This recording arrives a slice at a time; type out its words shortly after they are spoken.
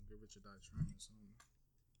Rich or Die Trying or something. I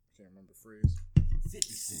can't remember the phrase.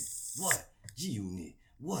 50 Cent. What? G-Unit.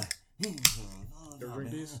 What? Ever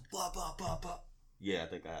read these? Blah, blah, blah, blah. Yeah, I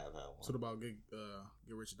think I have that one. What about Get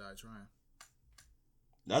Rich or Die Trying?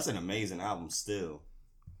 That's an amazing album still.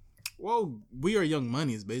 Well, We Are Young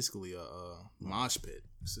Money is basically a mosh pit.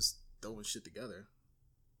 It's just throwing shit together.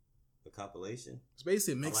 The compilation? It's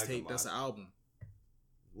basically a I like mixtape the that's an album.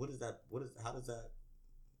 What is that? How does that?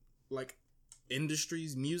 Like industry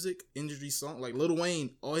song. Like Lil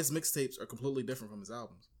Wayne, all his mixtapes are completely different from his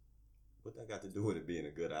albums. What that got to do with it being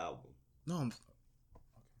a good album? No,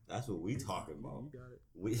 that's what we talking about. You got it.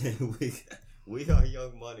 We are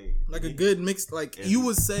Young Money. Like a good mix. Like you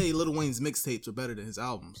would say, Lil Wayne's mixtapes are better than his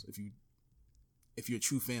albums if you're a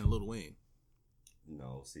true fan of Lil Wayne.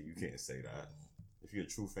 No, see, you can't say that. If you're a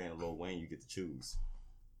true fan of Lil Wayne, you get to choose.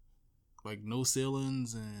 Like No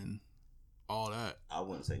Ceilings and all that. I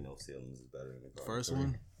wouldn't say No Ceilings is better than the First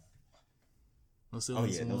one. No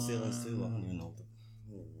Ceilings. Oh yeah, No Ceilings too. I don't even know. I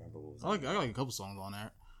don't remember what was. I like a couple songs on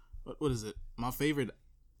there. What is it? My favorite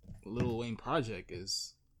Lil Wayne project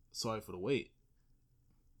is Sorry for the Wait.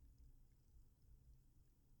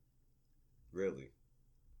 Really?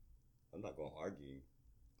 I'm not gonna argue.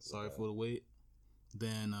 Sorry for the Wait.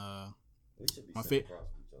 Then my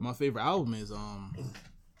my favorite album is nah,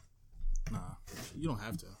 you don't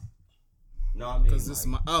have to. No, I mean because this is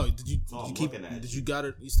my did you keep it? Did you got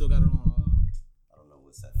it? You still got it on? I don't know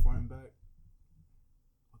what's that. Front and back.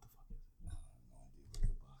 What the fuck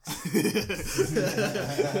is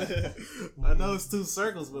it? I know it's two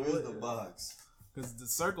circles, but where's the box? Because the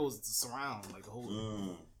circle is the surround, like the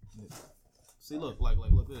whole. See, look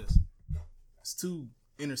at this. It's two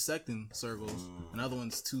intersecting circles. Another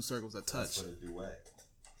one's two circles that touch. That's for the duet.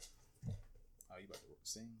 Oh, you about to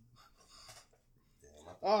sing?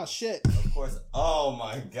 Oh shit! Of course. Oh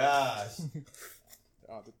my gosh!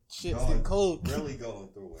 Oh, the shit's getting cold. Really going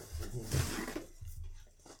through it.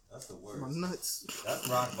 That's the worst. My nuts. That's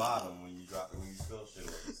rock bottom when you spill shit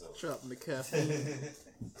on yourself. Dropping the caffeine.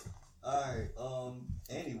 Alright,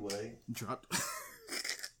 anyway. Dropped.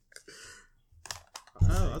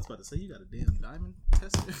 Oh, I was about to say, you got a damn diamond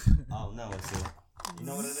tester? Oh, no, it's you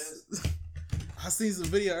know what it is? I seen some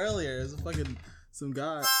video earlier. It was some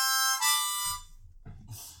guy.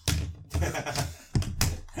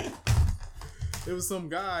 It was some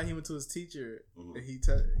guy, he went to his teacher, and he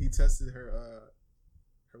tested her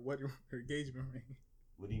engagement ring.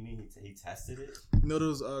 What do you mean he tested it? No, there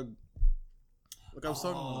was like I was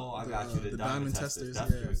talking about. I got you. The diamond testers.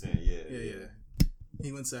 That's what you were saying. Yeah.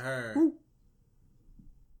 He went to her.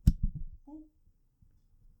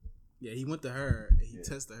 Yeah, he went to her and he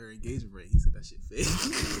tested her engagement ring. He said that shit fake.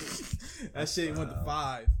 That shit went to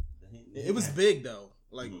 5. It was big though.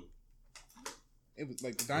 Like it was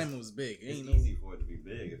like the diamond was big. It's easy for it to be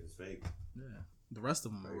big if it's fake. Yeah, the rest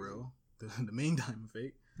of them are real. The main diamond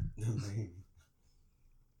fake. That's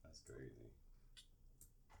crazy.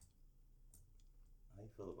 How you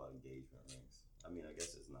feel about engagement rings? I mean, I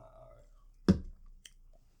guess it's not hard.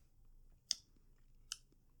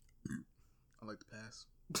 I like to pass.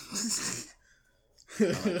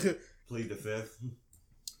 Plead the fifth.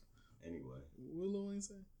 Anyway. What Lil Wayne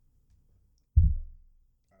say?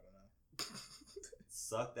 I don't know.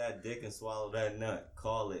 Suck that dick and swallow that nut.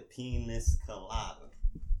 Call it penis colada.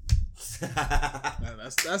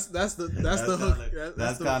 That's the hook.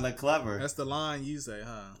 That's kind of clever. That's the line you say,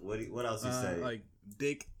 huh? What else you say? Like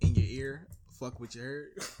dick in your ear, fuck what you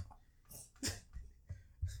heard.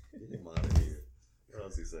 Get him out of here. What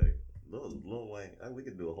else you say? Lil Wayne. We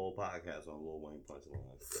could do a whole podcast on Lil Wayne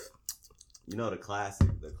punchlines. You know the classic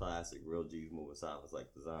real G's moving silence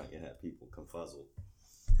like design can have people confuzzled.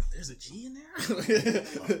 There's a G in there.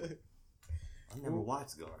 I never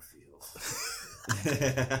watched Garfield.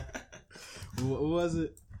 What was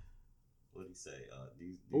it? What'd he say?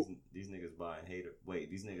 These niggas buying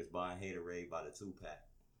these niggas buying Haterade by the 2-pack.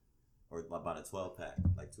 Or by the 12-pack,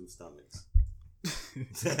 like 2 stomachs.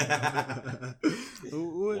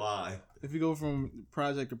 Why? If you go from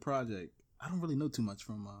project to project, I don't really know too much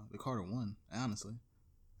from the Carter 1, honestly.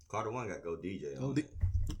 Carter 1 got Go DJ on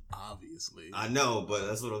Obviously. I know, but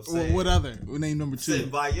that's what I'm saying. Well, what other? Name number 2.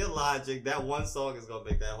 By your logic, that one song is going to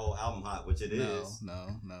make that whole album hot, which it is. No.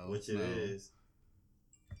 Which it is.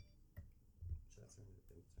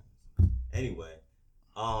 Anyway,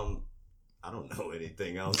 I don't know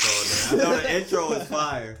anything else on there. I know the intro is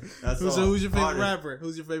fire. Who's your favorite rapper?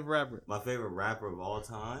 Who's your favorite rapper? My favorite rapper of all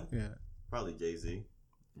time? Yeah. Probably Jay-Z.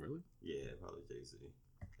 Really? Yeah, probably Jay-Z.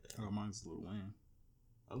 Yeah. Oh, mine's Lil Wayne.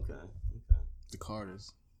 Okay. The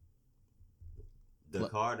Carters. The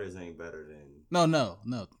Carters ain't better than... No.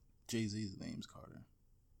 Jay-Z's name's Carter.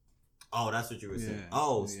 Oh, that's what you were saying.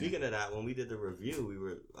 Oh, speaking of that, when we did the review, we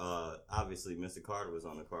were obviously Mr. Carter was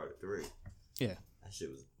on the Carter 3. Yeah, that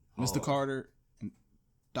shit was hard. Mr. Carter, and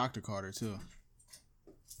Dr. Carter too.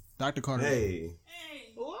 Dr. Carter. Hey,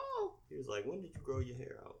 whoa! He was like, "When did you grow your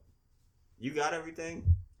hair out? You got everything?"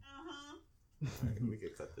 Right, we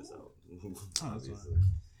could cut this out, obviously.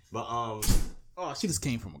 But oh, she just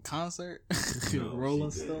came from a concert. No,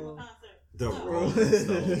 Rolling Stone. The Rolling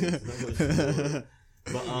Stone.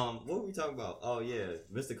 But what were we talking about? Oh yeah,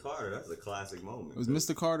 Mr. Carter. That's a classic moment. It was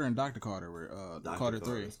Mr. Carter and Dr. Carter were Carter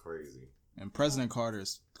 3. Is crazy. And President Carter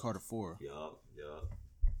is Carter 4. Yup. You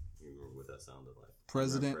remember what that sounded like?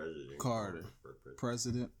 President Carter.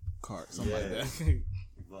 President Carter. Something like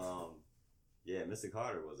that. Yeah, Mr.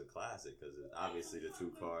 Carter was a classic because obviously the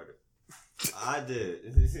two Carter. I did.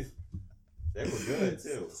 They were good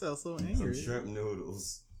too. Sound so angry. Some shrimp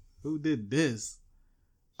noodles. Who did this?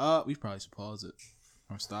 We probably should pause it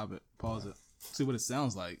or stop it. Pause it. See what it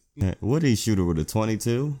sounds like. What did he shoot her with, a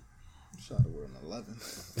 22? Shot her with an 11.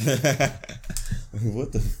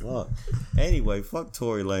 What the fuck? Anyway, fuck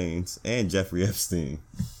Tory Lanez and Jeffrey Epstein.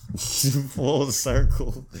 Full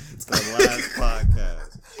circle. It's the last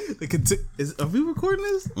podcast. Are we recording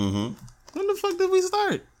this? Mm-hmm. When the fuck did we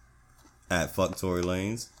start? At fuck Tory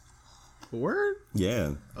Lanez. Word?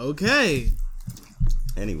 Yeah. Okay.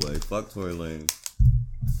 Anyway, fuck Tory Lanez.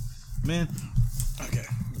 Man. Okay.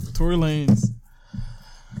 Tory Lanez.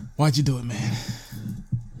 Why'd you do it, man?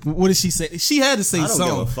 What did she say? She had to say something. I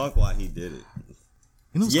don't give a fuck why he did it.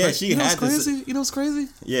 You know what's she had crazy? You know what's crazy?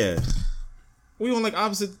 Yeah. We on like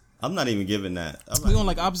opposite. I'm not even giving that. We on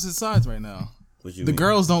like opposite sides right now. What you the mean?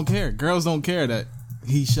 Girls don't care. Girls don't care that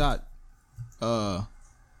he shot. What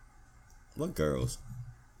girls?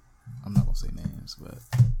 I'm not gonna say names, but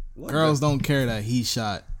what girls don't care that he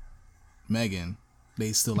shot Megan.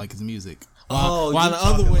 They still like his music. While the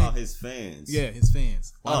other way, about his fans. Yeah, his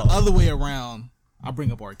fans. While the other way around, I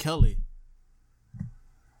bring up R. Kelly.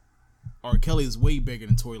 R. Kelly is way bigger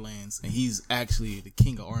than Tory Lanez, and he's actually the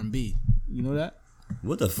king of R&B. You know that?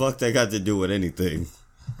 What the fuck that got to do with anything?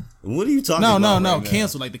 What are you talking about? No.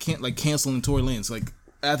 Cancel like canceling Tory Lanez. Like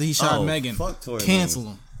after he shot Megan, fuck Tory cancel Lanez.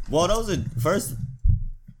 him. Well, those are first.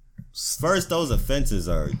 Those offenses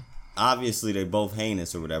are obviously they both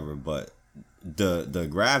heinous or whatever, but the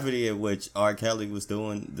gravity at which R. Kelly was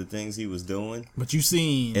doing the things he was doing, but you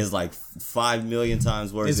seen is like 5 million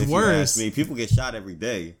times worse. It's if worse. You ask me, people get shot every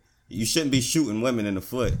day. You shouldn't be shooting women in the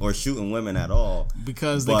foot or shooting women at all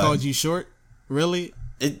because they called you short. Really?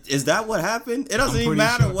 Is that what happened? It doesn't even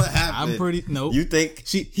matter what happened. Nope. You think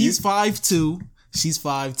he's 5'2", she's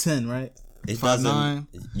 5'10", right? It 5'9".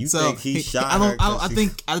 You think he shot her?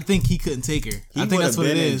 I think he couldn't take her. I think that's what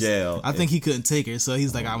it is. Jail I think he couldn't take her, so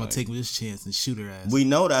he's like, I'm gonna take this chance and shoot her ass. We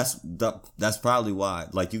know that's probably why.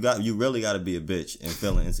 Like you really got to be a bitch and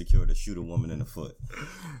feeling insecure to shoot a woman in the foot.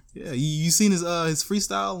 Yeah, you seen his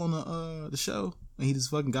freestyle on the show, and he just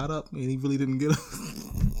fucking got up and he really didn't get up.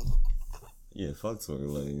 Yeah, fuck Tory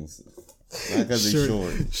Lanez. Not because he's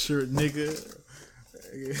short. Short nigga.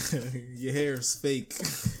 Your hair is fake.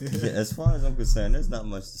 Yeah, as far as I'm concerned, there's not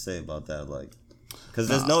much to say about that. Like, because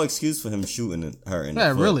there's no excuse for him shooting her in the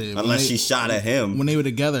foot. Really. Unless she shot at him. When they were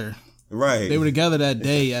together. Right. They were together that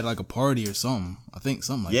day at like a party or something. I think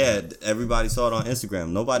something like that. Yeah, everybody saw it on Instagram.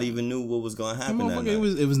 Nobody even knew what was going to happen that night.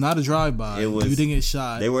 It was not a drive-by. You didn't get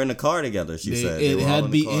shot. They were in the car together, she said. It had to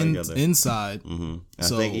be inside. Mm-hmm. I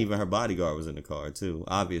think even her bodyguard was in the car, too.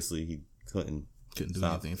 Obviously, he couldn't do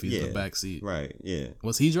anything if he's in the back seat. Right, yeah.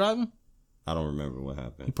 Was he driving? I don't remember what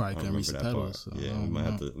happened. He probably couldn't reach the pedals. So yeah, we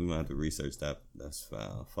might have to research that. That's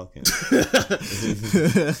foul. Fucking.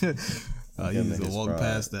 You need to walk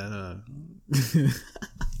past that.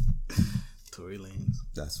 Tory Lanez.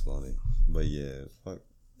 That's funny, but yeah, fuck.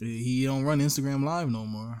 He don't run Instagram Live no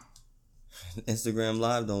more. Instagram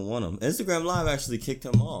Live don't want him. Instagram Live actually kicked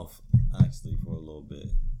him off for a little bit.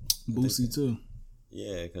 Boosie too.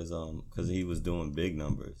 Yeah, because he was doing big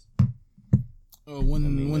numbers.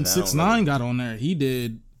 When 6ix9ine got on there, he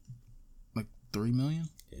did like 3 million.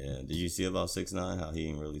 Yeah, did you see about 6ix9ine how he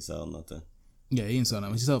didn't really sell nothing? Yeah, he didn't sell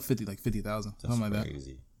nothing. He sold 50,000, something like that.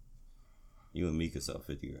 Crazy. You and me could sell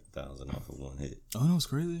 50,000 off of one hit. Oh, no, it's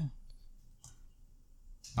crazy.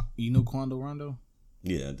 You know Quando Rondo?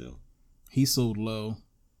 Yeah, I do. He sold low,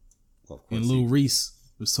 and Lil Reese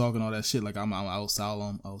was talking all that shit like I'll sell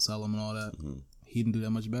him and all that. Mm-hmm. He didn't do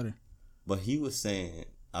that much better. But he was saying,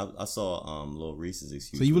 I saw Lil Reese's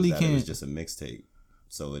excuse. So you really can't. It was just a mixtape,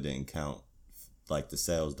 so it didn't count. Like the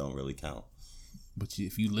sales don't really count. But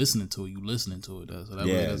if you listening to it, you listening to it. So that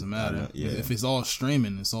really doesn't matter. Yeah. If it's all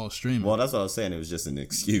streaming, it's all streaming. Well, that's what I was saying. It was just an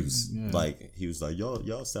excuse. Yeah. Like he was like,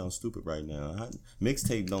 y'all sound stupid right now.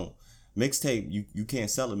 Mixtape. You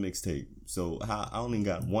can't sell a mixtape. So I only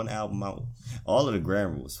got one album out. All of the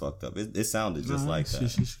grammar was fucked up. It sounded just like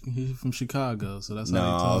that. He's from Chicago, so that's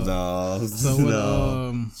how he talk. No. So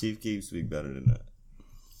what, Chief Keef speak better than that.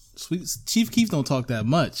 Chief Keef don't talk that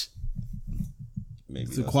much. Maybe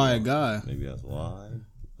he's a quiet guy. Maybe that's why.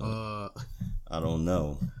 I don't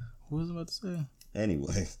know. What was I about to say?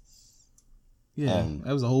 Anyway. Yeah,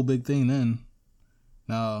 that was a whole big thing then.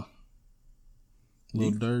 Now,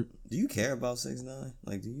 Lil Durk. Do you care about 6ix9ine?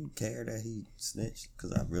 Like, do you care that he snitched?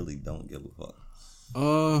 Because I really don't give a fuck.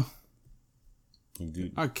 You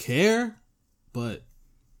do? I care, but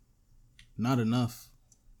not enough.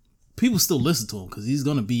 People still listen to him because he's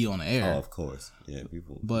gonna be on the air. Oh, of course, yeah.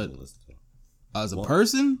 People listen to him. As a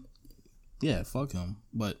person, yeah, fuck him.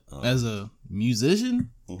 But as a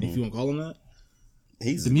musician, if you want to call him that,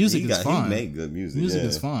 the music is fine. He made good music. Music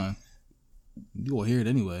is fine. You will hear it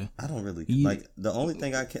anyway. I don't really like. The only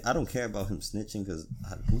thing I don't care about him snitching because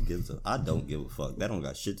who gives a? I don't give a fuck. That don't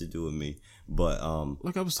got shit to do with me. But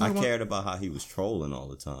like I cared about how he was trolling all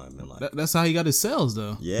the time and like that's how he got his sales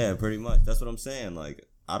though. Yeah, pretty much. That's what I'm saying. Like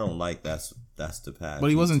I don't like that's the path. But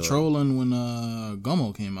he wasn't trolling when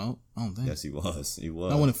Gummo came out. I don't think. Yes, he was. He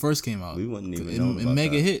was. Not when it first came out. We wouldn't even know about and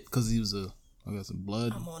mega that. hit because he was I got some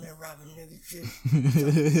blood. I'm on that robbing nigga shit.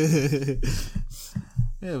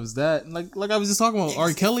 Yeah, it was that. Like I was just talking about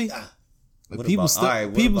R. Kelly. Like people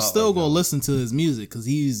about still go listen to his music because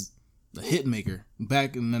he's a hit maker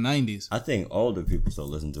back in the 90s. I think older people still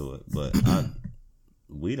listen to it, but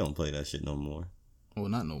we don't play that shit no more. Well,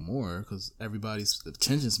 not no more because everybody's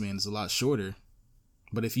attention span is a lot shorter.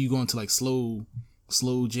 But if you go into like slow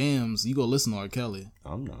jams, you go listen to R. Kelly.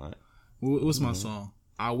 I'm not. What's my song?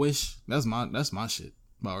 I Wish. That's my shit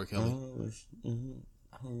by R. Kelly. I wish.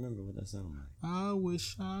 I don't remember what that sounded like. I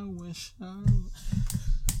wish. That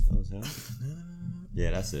was him?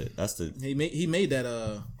 Yeah, that's it. That's the he made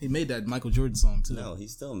that Michael Jordan song too. No, he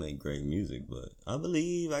still made great music, but I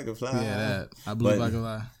believe I can fly. Yeah, that I believe I can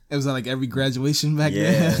fly. It was like every graduation back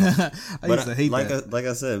then. I used to hate that. Like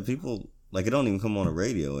I said, people like it don't even come on the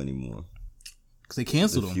radio anymore. Cause they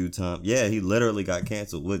canceled him a few times. Yeah, he literally got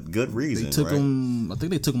canceled with good reason. They took him. I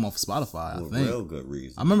think they took him off of Spotify. With I think real good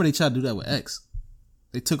reason. I remember they tried to do that with X.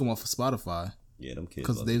 They took him off of Spotify. Yeah, them kids.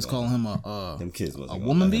 Because they was calling him a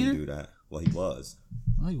woman beater. Do that. Well, he was.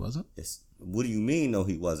 No, he wasn't. What do you mean? No,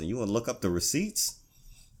 he wasn't. You want to look up the receipts?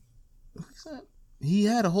 He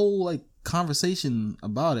had a whole like conversation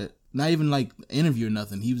about it. Not even like interview or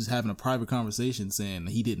nothing. He was having a private conversation saying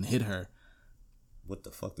he didn't hit her. What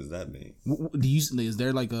the fuck does that mean? Is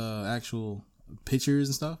there like actual pictures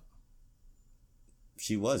and stuff?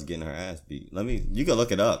 She was getting her ass beat. You can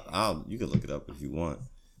look it up. You can look it up if you want.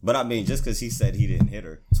 But I mean, just because he said he didn't hit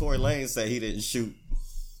her, Tory Lanez said he didn't shoot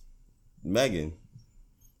Megan.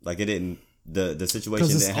 Like it didn't. The situation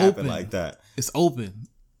didn't happen like that. It's open.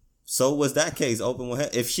 So was that case open with her?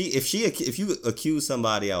 If you accuse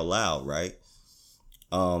somebody out loud, right?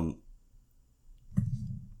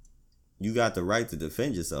 You got the right to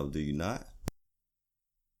defend yourself, do you not?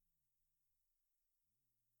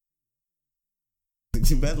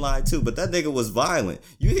 You been lied too, but that nigga was violent.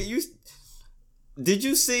 Did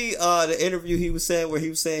you see the interview he was saying where he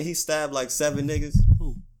was saying he stabbed like 7 niggas?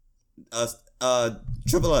 Who?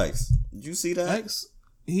 Triple X. Did you see that? X?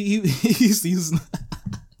 He's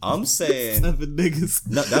I'm saying 7 niggas.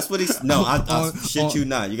 No, that's what he's. No, I shit you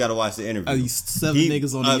not. You got to watch the interview. At least 7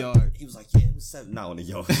 niggas on the yard. He was like, yeah, it was 7. Not on the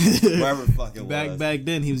yard. Wherever the fuck it was. Back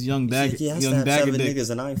then, he was young Dagger. Yeah, I young Dagger 7 Dick. niggas,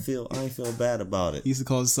 and I ain't feel bad about it. He used to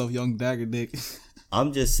call himself Young Dagger Dick.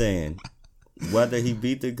 I'm just saying, whether he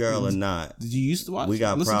beat the girl or not. Did you used to watch? We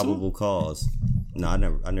got probable cause. No, I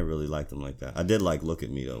never really liked him like that. I did like Look at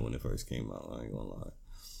Me though when it first came out. I ain't gonna lie.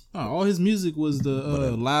 Oh, all his music was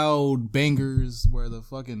the loud bangers where the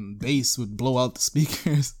fucking bass would blow out the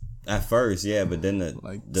speakers. At first, yeah, but then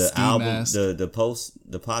the album, mask.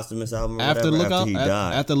 the posthumous album, or after he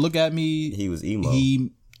died, after Look at Me, he was emo.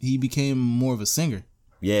 He became more of a singer.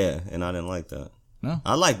 Yeah, and I didn't like that. No,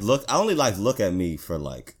 I only like Look at Me for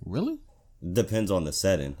like really. Depends on the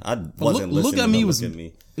setting. I wasn't listening. Look at Me was.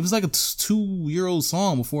 It was like a 2-year-old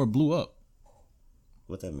song before it blew up.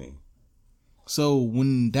 What that mean? So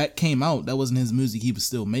when that came out, that wasn't his music he was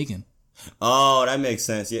still making. Oh, that makes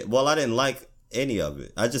sense. Yeah. Well, I didn't like any of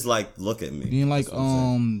it. I just like Look at Me. You didn't like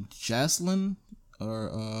Jocelyn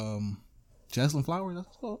or Jocelyn Flower,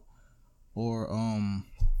 that's called? Or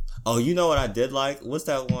oh, you know what I did like? What's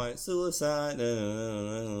that one? Suicide,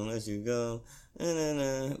 let you go.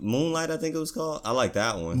 Moonlight, I think it was called. I like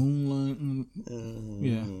that one. Moonlight.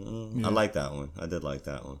 Yeah. I like that one. I did like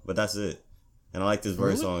that one. But that's it. And I like this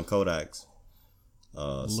verse on Kodak's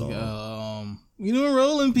song. You doing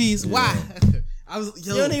rolling piece? Yeah. Why? I was.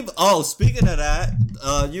 Yo. You don't even, speaking of that,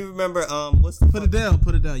 you remember what's the Put it down.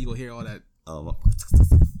 Put it down. You gonna hear all that. You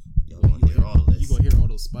gonna hear all of this. You gonna hear all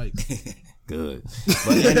those spikes. Good.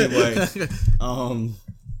 But anyway,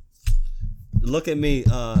 look at me.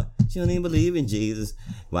 She don't even believe in Jesus.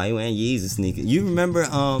 Why you wearing Yeezus sneakers? You remember?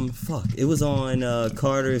 It was on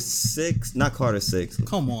Carter 6, not Carter 6.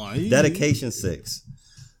 Come on, Dedication 6.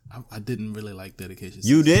 I didn't really like Dedication 6.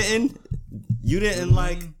 You didn't? You didn't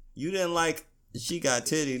like? She got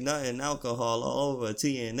titty, nothing, alcohol all over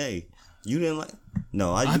TNA. You didn't like?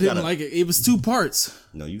 No, I didn't like it. It was 2 parts.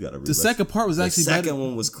 No, you gotta. The second part was actually better. The second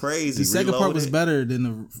one was crazy. The second part was better than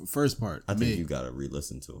the first part. I think you gotta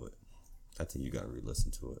re-listen to it. I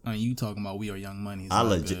mean, you talking about We Are Young Money?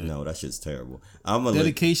 No, that shit's terrible.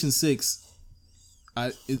 Dedication 6.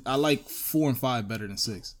 I like 4 and 5 better than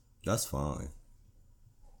 6. That's fine,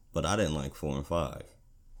 but I didn't like 4 and 5.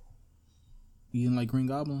 You didn't like Green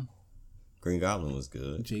Goblin? Green Goblin was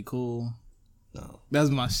good. J. Cole. No, that's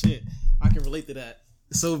my shit. I can relate to that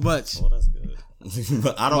so much. Oh, that's good.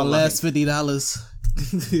 But I don't. My last $50.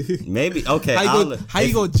 Maybe okay. How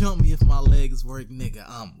you gonna jump me if my legs work, nigga?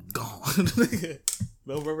 I'm gone.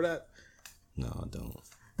 Don't remember that? No, I don't.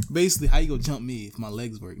 Basically, how you gonna jump me if my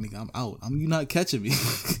legs work, nigga? I'm out. You not catching me.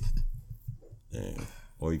 Damn.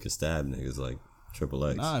 Or you can stab niggas like Triple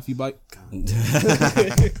X. Nah, if you bite.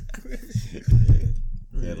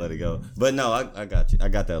 Yeah, let it go. But no, I got you. I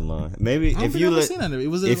got that line. Maybe if you seen that interview.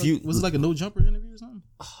 Was it like a no jumper interview or something?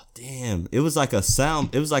 Oh damn! It was like a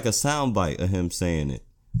sound bite of him saying it.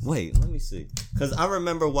 Wait, let me see. Cause I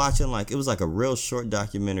remember watching it was like a real short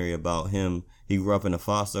documentary about him. He grew up in a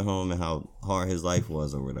foster home and how hard his life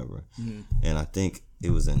was or whatever. Mm-hmm. And I think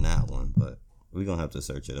it was in that one, but we're gonna have to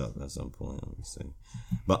search it up at some point. Let me see.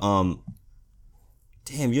 But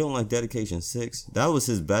damn, you don't like Dedication 6? That was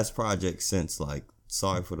his best project since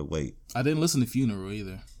Sorry for the Wait. I didn't listen to Funeral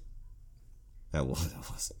either. That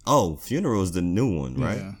was. Oh, Funeral is the new one,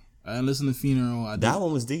 right? Yeah. I didn't listen to Funeral. That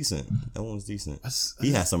one was decent.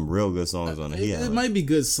 He had some real good songs on it. It might be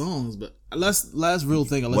good songs, but last real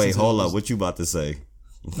thing I listened to. Wait, hold up. What you about to say?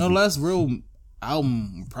 No, the last real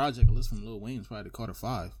album project I listened from Lil Wayne was probably the Carter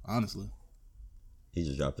 5, honestly. He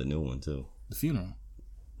just dropped a new one, too. The Funeral.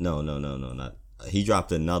 No, not. He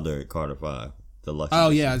dropped another Carter 5. Deluxe. Oh,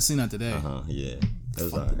 yeah, I seen that today. Yeah. It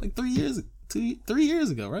was alright. Like 3 years, 3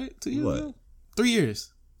 years ago, right? 2 years ago? 3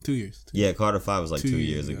 years. 2 years. Yeah, Carter 5 was like 2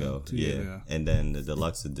 years ago. Yeah. And then the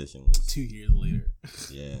deluxe edition was 2 years later.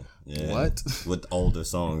 Yeah. What? With older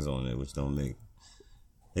songs on it, which don't make.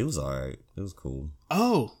 It was alright. It was cool.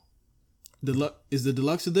 Oh. Is the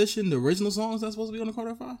deluxe edition the original songs that's supposed to be on the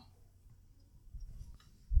Carter 5?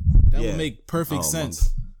 That would make perfect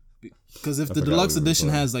sense. Because if the deluxe edition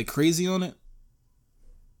has Crazy on it,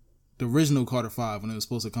 the original Carter 5 when it was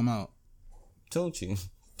supposed to come out. Told you.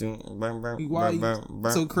 Why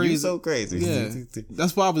so crazy? You so crazy. Yeah.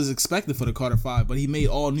 That's what I was expecting for the Carter 5, but he made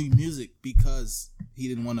all new music because he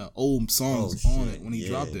didn't want to old songs on it when he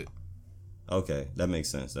dropped it. Okay, that makes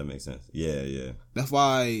sense. Yeah. That's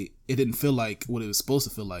why it didn't feel like what it was supposed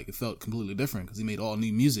to feel like. It felt completely different because he made all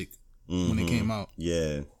new music when it came out.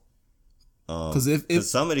 Yeah. Because if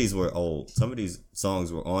some of these were old, some of these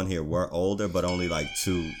songs were on here were older, but only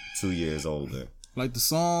 2 years older. Like the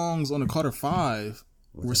songs on the Carter 5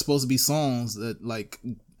 were supposed to be songs that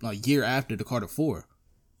a year after the Carter 4.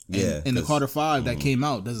 And the Carter 5 that came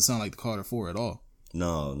out doesn't sound like the Carter 4 at all.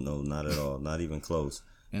 No, not at all. Not even close.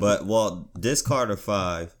 But this Carter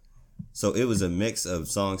 5, so it was a mix of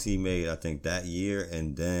songs he made, I think, that year,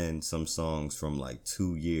 and then some songs from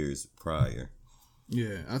 2 years prior.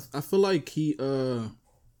 Yeah, I feel like he.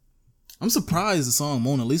 I'm surprised the song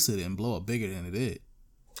Mona Lisa didn't blow up bigger than it did.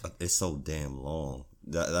 It's so damn long.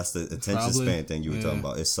 That's the attention span thing you were talking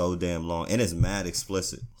about. It's so damn long, and it's mad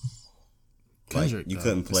explicit. Kendrick, you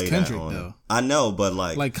couldn't play that on. Though. I know, but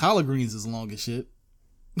like collard greens is long as shit.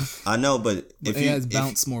 I know, but if it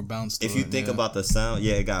has more bounce. If you think about the sound,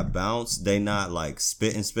 it got bounce. They not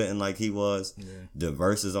spitting like he was. Yeah. The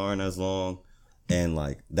verses aren't as long. And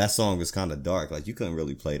that song was kind of dark. You couldn't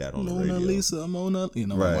really play that on the radio. Mona Lisa, Mona.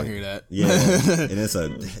 Right. I hear that. Yeah. And it's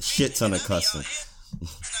a shit ton of cussing.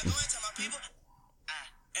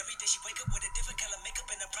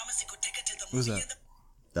 What's that?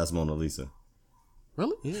 That's Mona Lisa.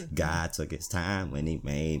 Really? Yeah. God took his time when he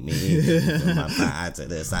made me. Put my pride to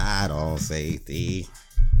the side on safety.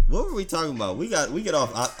 What were we talking about? We get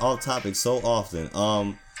off topic so often.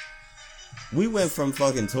 We went from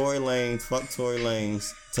fucking Tory Lanez, fuck Tory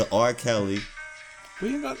Lanez, to R. Kelly. We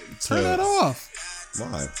ain't got to turn that off.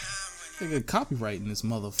 Why? They get copyright in this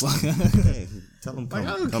motherfucker. Hey, tell them come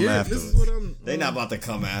after us. They not about to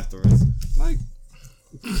come after us. Like,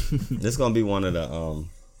 this gonna be one of the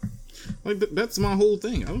like that's my whole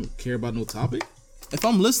thing. I don't care about no topic. If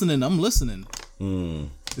I'm listening, I'm listening.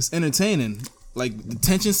 It's entertaining. Like the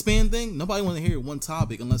attention span thing, nobody want to hear one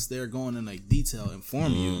topic unless they're going in like detail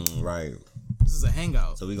informing you. Right. This is a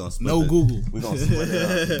hangout. So we gonna split Google. We gonna split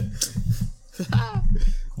it up.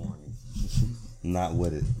 Corny. Not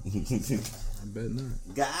with it. I bet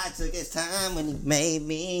not. God took his time when he made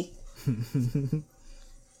me.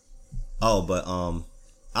 Oh, but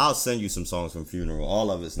I'll send you some songs from Funeral. All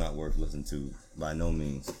of it's not worth listening to by no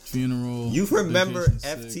means. Funeral. You remember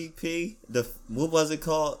FTP? What was it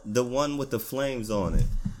called? The one with the flames on it.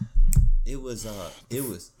 It was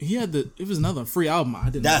He had it was another free album. I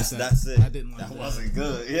didn't like that. That's it. I didn't like that. Wasn't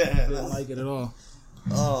good. Yeah. I didn't like it at all.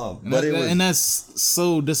 Oh, and that's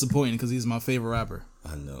so disappointing because he's my favorite rapper.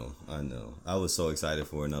 I know. I was so excited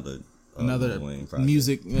for another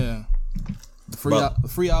music. Yeah. The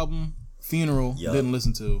free album. Funeral. Yep. Didn't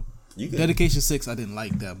listen to. Dedication 6 I didn't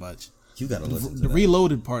like that much. You gotta listen to the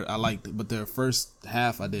Reloaded part I liked it, but the first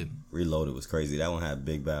half I didn't. Reloaded was crazy. That one had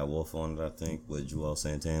Big Bad Wolf on it, I think, with Joel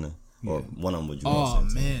Santana. Or one of them with Joel Santana.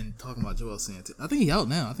 Oh man, talking about Joel Santana. I think he out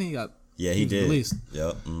now. I think he got he did. Released.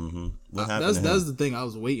 Yep. What happened to him? That's the thing I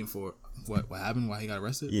was waiting for. What happened? Why he got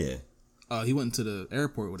arrested? Yeah. He went to the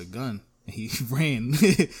airport with a gun. He ran.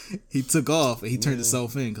 He took off and he turned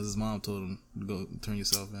himself in because his mom told him to go turn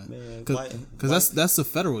yourself in. Because that's a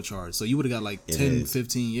federal charge. So you would have got like 10,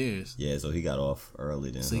 15 years. Yeah, so he got off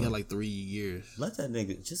early then. So he got like 3 years. Let that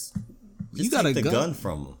nigga just you got take the gun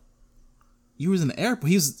from him. You was in the airport.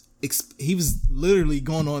 He was literally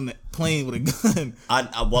going on the plane with a gun.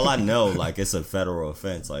 I know like it's a federal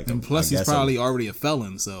offense. Like, and plus he's probably already a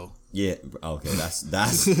felon. So. Yeah, okay, that's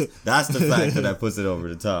the factor that puts it over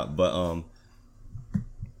the top. But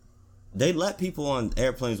they let people on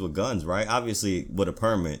airplanes with guns, right? Obviously with a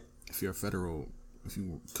permit. If you're a federal,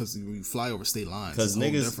 because you fly over state lines, because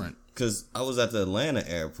niggas different. Because I was at the Atlanta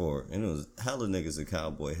airport and it was hella niggas in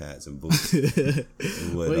cowboy hats and boots.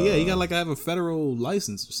 But yeah, you got to have a federal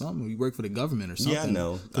license or something. You work for the government or something. Yeah, I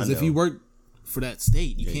know. Because if you work for that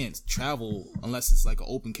state, you can't travel unless it's like an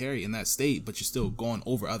open carry in that state, but you're still going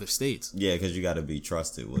over other states. Yeah, because you got to be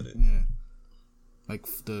trusted with it. Yeah, like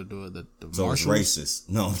the so marshals. It's racist.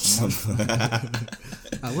 No. So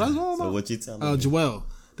what you telling me? Joel,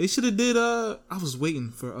 they should have did. I was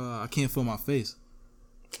waiting for. I Can't Feel My Face.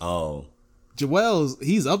 Oh, Joel's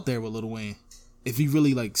he's up there with Lil Wayne if he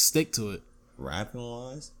really like stick to it. Rapping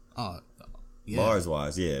wise. Yeah. Bars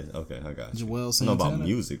wise, yeah, okay, I got you. Joel Santana. I know about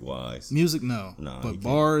music wise. Music, no. But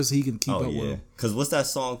bars, he can keep up with him. Because what's that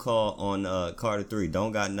song called on Carter 3?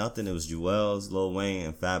 Don't Got Nothing. It was Joel's, Lil Wayne,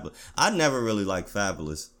 and Fabulous. I never really liked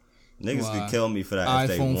Fabulous. Niggas could kill me for that iPhone if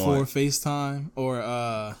they want. iPhone 4 FaceTime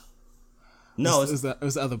or no, it's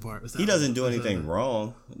the other part. He doesn't do anything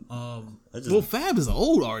wrong. Well, Fab is an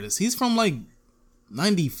old artist. He's from like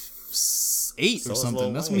 98 or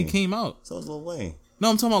something. That's when he came out. So is Lil Wayne. No,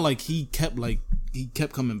 I'm talking about like he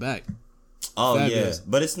kept coming back. Oh Fabulous. Yeah,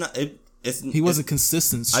 but it's not. He wasn't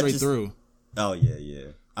consistent straight through. Oh yeah.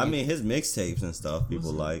 I mean his mixtapes and stuff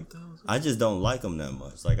people like. I just don't like him that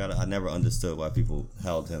much. Like I never understood why people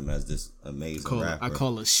held him as this amazing rapper. I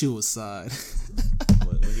call it suicide.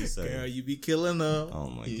 What he say? Girl, you be killing them. Oh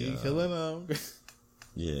my god, you be killing them.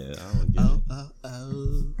 Yeah, I don't get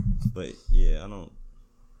it. But yeah, I don't.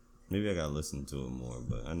 Maybe I gotta listen to it more,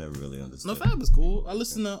 but I never really understood. No, Fab is cool. I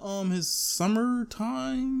listened to his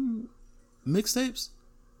summertime mixtapes.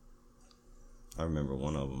 I remember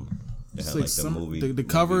one of them. It had like the movie. The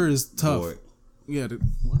cover is tough. Board. Yeah.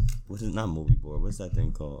 What? What is not movie board? What's that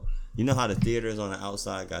thing called? You know how the theaters on the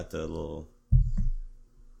outside got the little.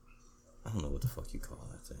 I don't know what the fuck you call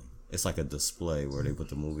that thing. It's like a display where they put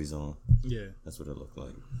the movies on. Yeah. That's what it looked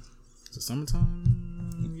like. Is it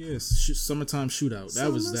summertime? Yes. Summertime Shootout.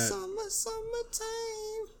 That was that.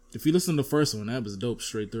 Summertime. If you listen to the first one, that was dope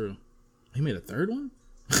straight through. He made a third one?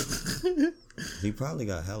 He probably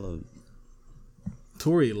got hella.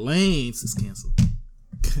 Tory Lanez is canceled.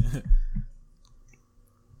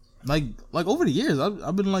 like over the years,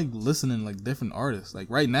 I've been like listening like different artists. Like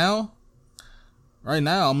right now,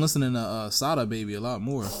 I'm listening to Sada Baby a lot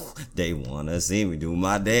more. They wanna see me do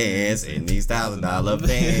my dance in these $1,000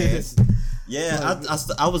 pants. Yeah,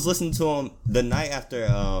 I was listening to him the night after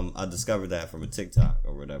I discovered that from a TikTok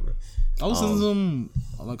or whatever. I was listening to him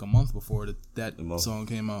like a month before that song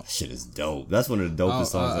came out. Shit is dope. That's one of the dopest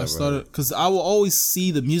songs I started because I will always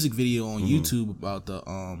see the music video on YouTube about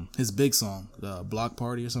the his big song, the Block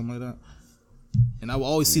Party or something like that, and I will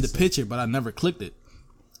always see the picture, but I never clicked it.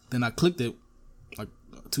 Then I clicked it like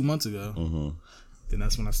 2 months ago. Then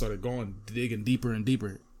that's when I started digging deeper and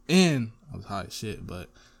deeper, and I was high as shit. But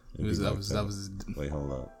that was. Wait,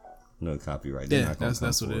 hold up. No copyright. Yeah, that's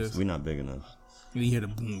what it is. We're not big enough. You hear the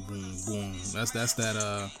boom, boom, boom. That's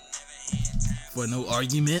that for no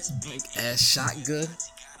argument, like ass shotgun.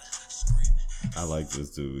 I like this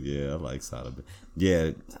dude. Yeah, I like Sada.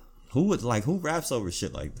 Yeah, who raps over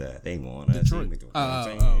shit like that? They want Detroit.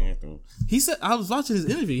 He said I was watching his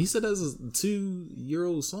interview. He said that's a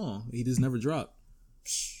 2-year-old song. He just never dropped.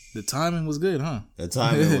 The timing was good, huh? The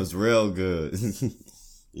timing was real good.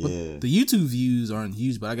 Yeah. But the YouTube views aren't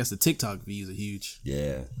huge, but I guess the TikTok views are huge.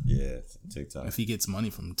 Yeah. TikTok. If he gets money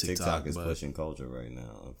from TikTok is pushing culture right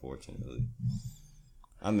now, unfortunately.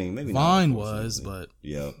 I mean, maybe Vine was, but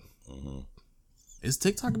yep. Is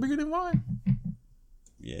TikTok bigger than Vine?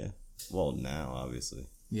 Yeah. Well, now obviously.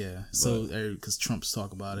 Yeah. So because Trump's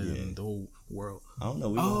talk about it in the whole world. I don't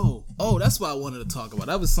know. That's what I wanted to talk about.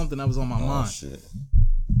 That was something that was on my mind. Shit.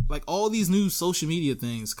 Like all these new social media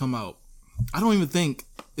things come out. I don't even think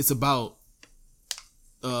it's about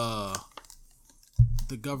the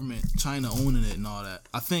government, China owning it and all that.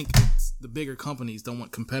 I think it's the bigger companies don't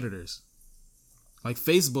want competitors. Like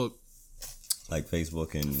Facebook. Like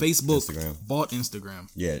Facebook and Instagram bought Instagram.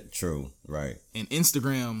 Yeah, true. Right. And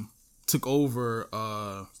Instagram took over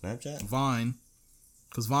Snapchat? Vine.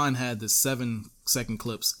 Because Vine had the 7-second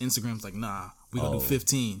clips. Instagram's like, nah, we're going to do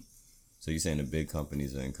 15. So you're saying the big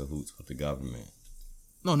companies are in cahoots with the government?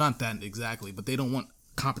 No, not that exactly, but they don't want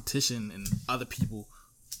competition and other people.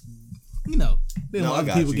 They don't want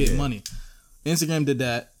other people getting money. Instagram did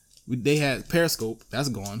that. They had Periscope. That's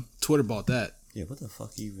gone. Twitter bought that. Yeah, what the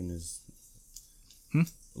fuck even is...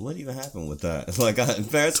 What even happened with that? Like,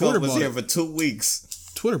 Periscope was here for 2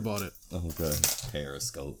 weeks. Twitter bought it. Okay.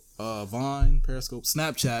 Periscope. Vine, Periscope.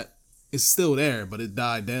 Snapchat is still there, but it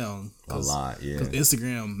died down. A lot, yeah. Because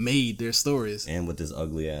Instagram made their stories. And with this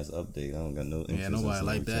ugly ass update, I don't got no interest. Yeah, nobody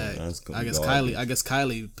like that. I guess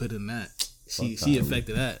Kylie put in that. She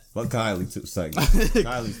affected that. Fuck Kylie too.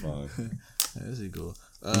 Kylie's fine. That's cool.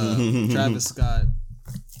 Travis Scott.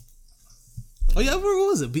 Oh yeah, what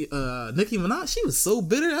was it? Nicki Minaj. She was so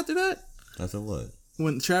bitter after that. After what?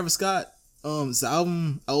 When Travis Scott his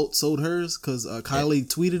album outsold hers because Kylie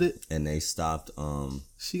tweeted it and they stopped.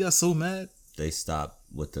 She got so mad. They stopped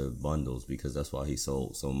with the bundles because that's why he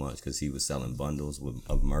sold so much, because he was selling bundles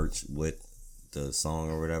of merch with the song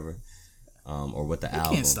or whatever. Or with the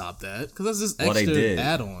album. You can't stop that because that's just extra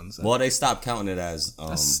add-ons. Well, they stopped counting it as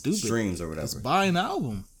streams or whatever. Just buy an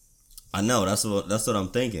album. I know that's what I'm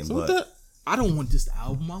thinking. So but I don't want this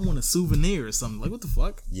album. I want a souvenir or something. Like, what the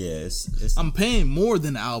fuck? Yeah, it's I'm paying more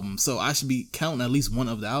than the album, so I should be counting at least one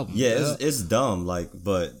of the albums. Yeah, it's dumb. Like,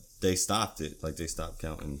 but they stopped it. Like, they stopped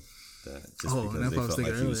counting that just because they felt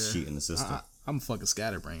like he was cheating the system. I'm fucking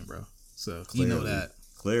scatterbrain, bro. So clearly, you know that.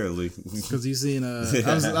 Clearly, because you seen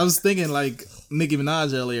I was thinking like Nicki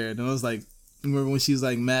Minaj earlier, and I was like, remember when she was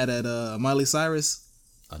like mad at Miley Cyrus?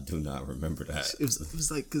 I do not remember that. It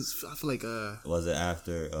was like, because I feel like was it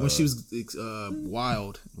after when she was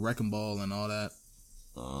wild, Wrecking Ball and all that,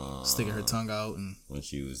 sticking her tongue out, and when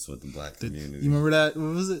she was with the black community. You remember that?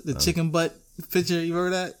 What was it? The chicken butt picture. You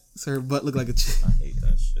remember that? So her butt looked like a chicken. I hate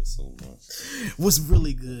that shit so much. Was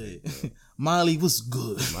really good. Miley was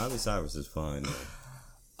good. Miley Cyrus is fine though.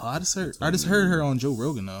 Oh, I just heard her on Joe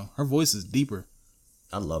Rogan though. Her voice is deeper.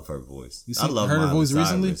 I love her voice. I love her voice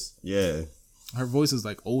Cyrus. Recently? Yeah. Her voice is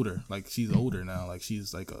like older. Like she's older now. Like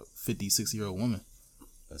she's like a 50, 60-year-old woman.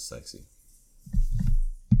 That's sexy.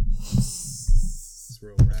 It's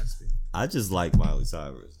real raspy. I just like Miley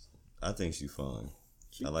Cyrus. I think she's fun.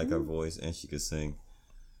 I like her voice and she can sing.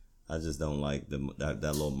 I just don't like that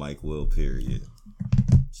little Mike Will period.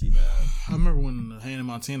 I remember when Hannah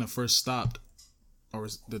Montana first stopped, or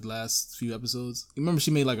the last few episodes. You remember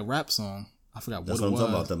she made like a rap song. I forgot what it was. That's what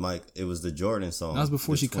I'm talking about. It was the Jordan song. That was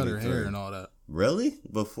before she cut her hair and all that. Really?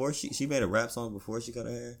 Before she made a rap song before she cut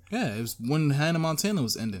her hair? Yeah, it was when Hannah Montana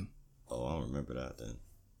was ending. Oh, I don't remember that then.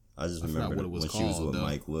 I just remember when she was with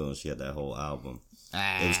Mike Will and she had that whole album.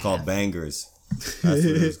 It was called Bangers. That's what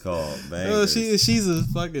it was called. Bangers.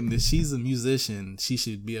 She's a musician. She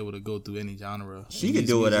should be able to go through any genre. She can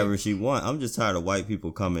do whatever she wants. I'm just tired of white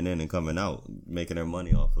people coming in and coming out, making their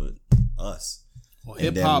money off of us. Well,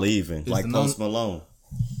 and then leaving. Like Post Malone.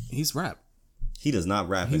 He's rap. He does not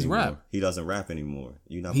rap He's anymore. rap. He doesn't rap anymore.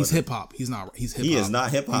 He's hip hop. He's not. He's hip hop. He is not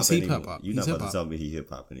hip hop anymore. Hip-hop. You're not about to tell me he hip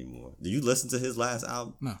hop anymore. Do you listen to his last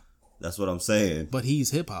album? No. That's what I'm saying. But he's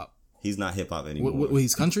hip hop. He's not hip hop anymore. What,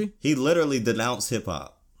 he's country? He literally denounced hip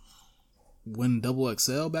hop. When Double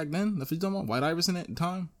XL back then? That's what you're talking about? White Iverson at the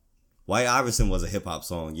time? White Iverson was a hip hop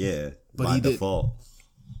song, yeah. But by he default.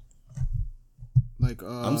 Like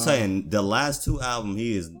I'm saying the last two albums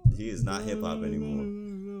he is not hip hop anymore.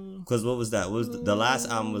 Because what was that? The last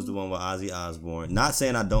album was the one with Ozzy Osbourne. Not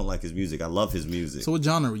saying I don't like his music. I love his music. So what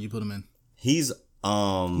genre would you put him in? He's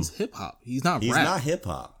hip hop. He's not He's rap. not hip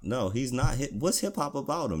hop. No, he's not hip. What's hip hop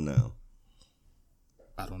about him now?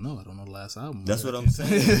 I don't know. I don't know the last album. That's what I'm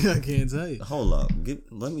saying. I can't tell you. Hold up.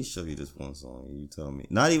 Let me show you this one song. You tell me.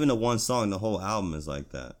 Not even the one song. The whole album is like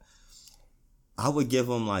that. I would give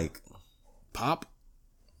him like pop.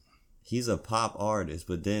 He's a pop artist,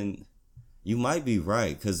 but then you might be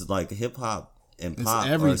right because like hip hop and pop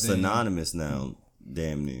are synonymous now,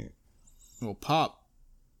 damn near. Well, pop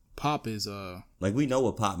is like we know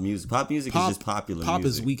what pop music. Pop music is just popular. Pop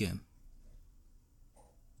music. is Weeknd.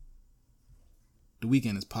 The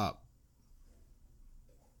Weeknd is pop.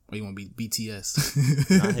 Or you want to be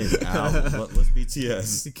BTS? Not his album. What's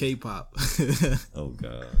BTS? K-pop. Oh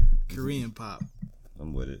God. Korean pop.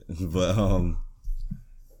 I'm with it, but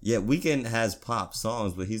yeah, Weeknd has pop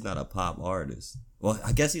songs, but he's not a pop artist. Well,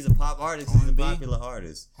 I guess he's a pop artist. He's a popular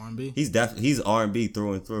artist. R&B. He's R&B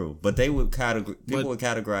through and through. But people would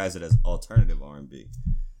categorize it as alternative R&B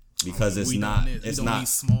because it's not. It's not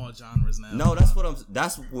these small genres now. No,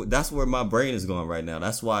 that's where my brain is going right now.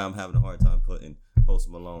 That's why I'm having a hard time putting Post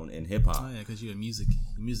Malone in hip hop. Oh yeah, because you're a music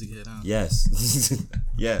head, huh? Yes,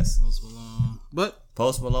 yes. Post Malone, but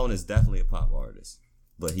Post Malone is definitely a pop artist,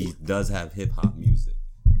 but he does have hip hop music.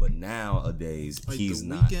 But nowadays, like he's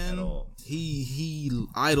not at all. He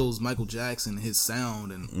idols Michael Jackson, his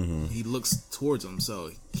sound, and he looks towards him. So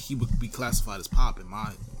he would be classified as pop in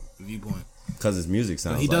my viewpoint. Because his music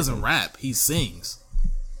sounds. But he doesn't rap. He sings.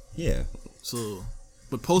 Yeah. So,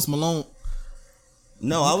 but Post Malone.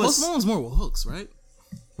 No, Post Malone's more with hooks, right?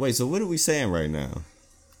 Wait. So what are we saying right now?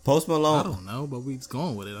 Post Malone. I don't know, but we're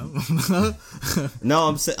going with it. I don't know.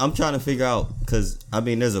 No, I'm trying to figure out because I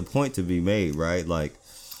mean, there's a point to be made, right? Like.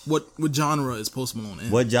 What genre is Post Malone in?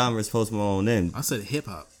 What genre is Post Malone in? I said hip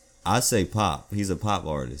hop. I say pop. He's a pop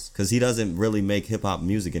artist because he doesn't really make hip hop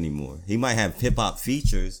music anymore. He might have hip hop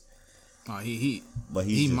features. But he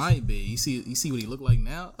might be. You see what he look like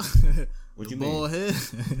now? What you bald mean?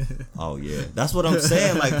 Head. Oh yeah, that's what I'm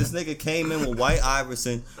saying. Like this nigga came in with White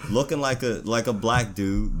Iverson, looking like a black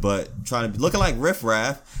dude, but trying to looking like Riff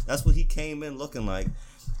Raff. That's what he came in looking like.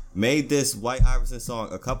 Made this White Iverson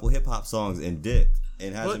song, a couple hip hop songs, and dipped.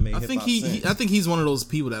 And hasn't made hip hop since. I think he's one of those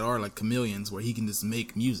people that are like chameleons, where he can just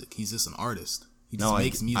make music. He's just an artist. He just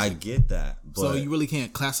makes music. I get that, but so you really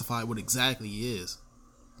can't classify what exactly he is.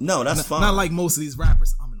 No, that's fine. Not like most of these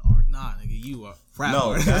rappers. I'm an art. Nah, nigga, you are rap.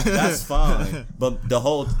 No, that's fine. But the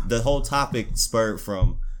whole topic spurred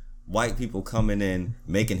from white people coming in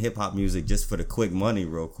making hip hop music just for the quick money,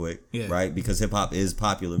 real quick, right? Because hip hop is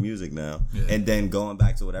popular music now, and then going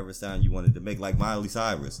back to whatever sound you wanted to make, like Miley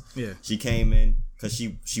Cyrus. Yeah, she came in because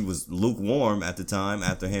she was lukewarm at the time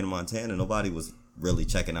after Hannah Montana. Nobody was really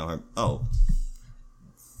checking out her. Oh.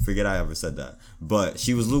 Forget I ever said that, but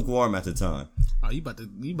she was lukewarm at the time. Oh, you about to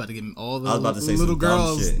get all the I was about to say little some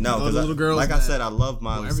girls. Dumb shit. No, because little girls. Like I said, I love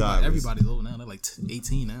Miley Cyrus. Everybody's old now. They're like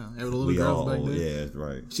 18 now. Every little girls back then. Yeah,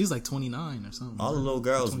 right. She's like 29 or something. All the little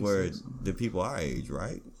girls were the people our age,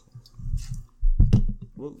 right?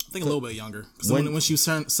 Well, I think a little bit younger. When she was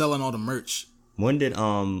selling all the merch. When did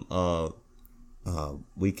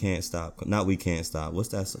We Can't Stop? Not We Can't Stop. What's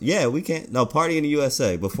that song? Yeah, We Can't. No, Party in the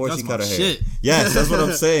USA before she cut her hair. Yes, that's what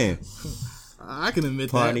I'm saying. I can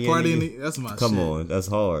admit Party in the that's my Come shit. on, that's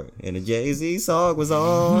hard. And the Jay-Z song was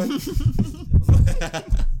on.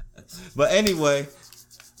 But anyway,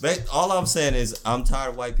 all I'm saying is I'm tired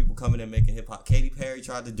of white people coming in making hip hop. Katy Perry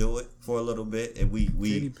tried to do it for a little bit, and we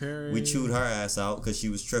chewed her ass out because she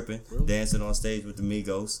was tripping, dancing on stage with the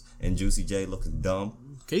Migos, and Juicy J looking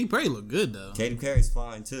dumb. Katy Perry look good though. Katy Perry's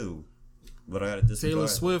fine too, but I gotta disregard. Taylor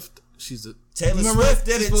Swift, Taylor Swift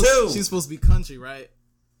did it too. She's supposed to be country, right?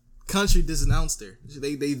 Country denounced her.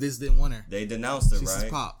 They just didn't want her. They denounced her, She's right?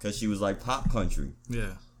 Pop Because she was like pop country.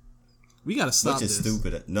 Yeah, we gotta stop this. Which is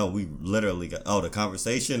stupid. No, we literally got the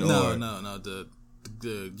conversation no, or the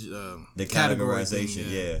categorization.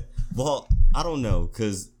 Yeah. Well, I don't know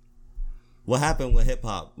because what happened with hip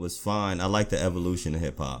hop was fine. I like the evolution of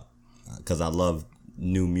hip hop because I love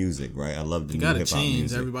new music, right? I love the new hip hop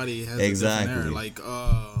music. Everybody has exactly a different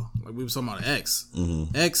era. Like we were talking about X.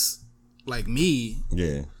 Mm-hmm. X like me,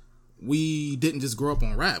 yeah, we didn't just grow up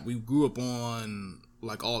on rap. We grew up on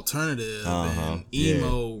like alternative and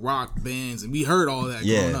emo rock bands, and we heard all that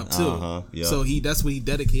growing up too. So that's what he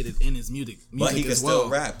dedicated in his music. But he can still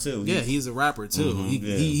rap too. He's a rapper too.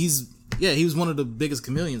 He was one of the biggest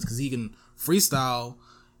chameleons because he can freestyle.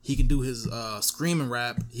 He can do his screaming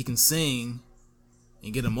rap. He can sing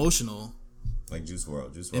and get emotional. Like Juice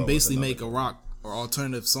WRLD. And basically make a rock or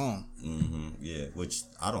alternative song. Yeah, which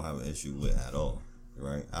I don't have an issue with at all.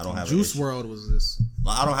 Right? I don't have Juice WRLD was this.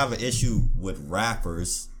 I don't have an issue with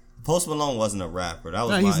rappers. Post Malone wasn't a rapper. That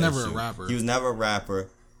was he's never a rapper. He was never a rapper.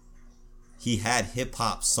 He had hip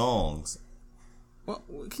hop songs. Well,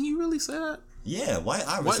 can you really say that? Yeah, White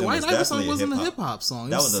Iverson wasn't a hip hop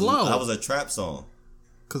song. It was slow. That was a trap song.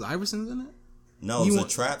 Cause Iverson's in it? No, it was a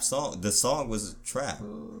trap song. The song was trap.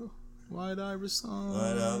 White Iverson.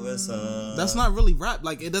 Iverson. That's not really rap.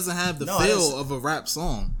 Like, it doesn't have the feel of a rap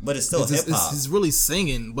song. But it's still hip hop. He's really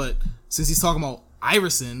singing, but since he's talking about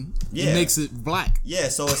Iverson, he makes it black. Yeah,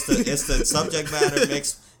 so it's the subject matter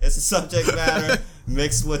mixed. It's the subject matter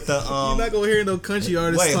mixed with the. You're not gonna hear no country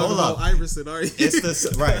artist talking about Iverson, are you?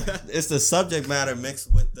 It's the subject matter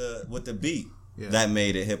mixed with the beat that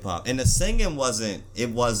made it hip hop, and the singing wasn't. It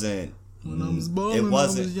wasn't. When I was born, it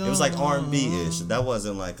wasn't. Young. It was like R&B ish. That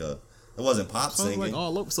wasn't like a. It wasn't pop singing. Like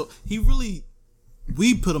all over. So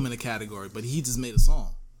we put him in a category, but he just made a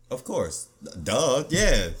song. Of course, duh,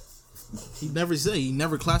 yeah. He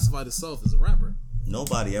never classified himself as a rapper.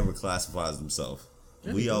 Nobody ever classifies himself.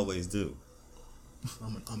 Yeah, we always do.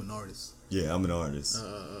 I'm an artist. Yeah, I'm an artist.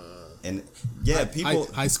 And people.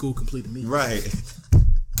 High school completed me. Right.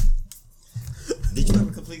 Did you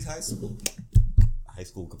ever complete high school? High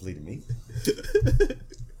school completed me.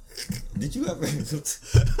 Did you ever?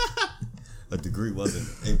 A degree wasn't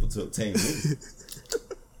able to obtain me.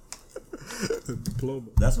 Diploma.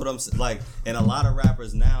 That's what I'm like. And a lot of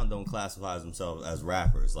rappers now don't classify themselves as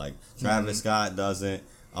rappers. Like Travis Scott doesn't.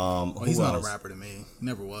 He's not a rapper to me.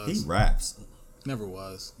 Never was. He raps. Never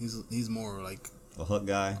was. He's more like a hook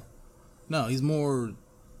guy. No, he's more.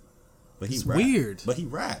 But he's weird. But he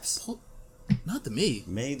raps. Not to me.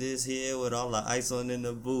 Made this here with all the ice on in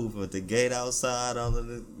the booth with the gate outside. All of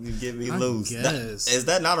the you get me loose. Guess. Is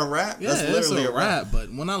that not a rap? Yeah, that's literally a rap.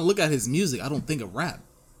 But when I look at his music, I don't think of rap.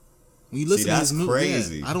 When you listen to his music,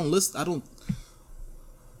 crazy. I don't listen. I don't.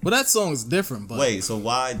 Well, that song is different. But wait, so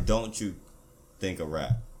why don't you think of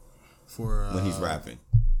rap when he's rapping?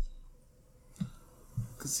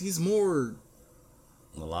 Because he's more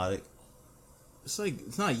melodic. It's like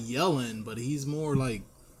it's not yelling, but he's more like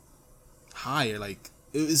higher. Like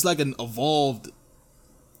it's like an evolved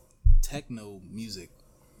techno music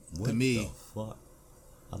to me. What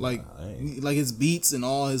the fuck? Like his beats and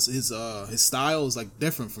all his style is like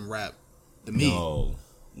different from rap to me.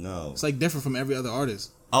 No. It's like different from every other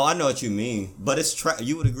artist. Oh, I know what you mean, but it's trap.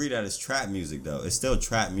 You would agree that it's trap music though. It's still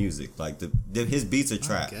trap music. Like his beats are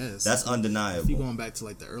trap. I guess. That's undeniable. If you going back to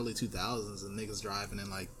like the early 2000s and niggas driving in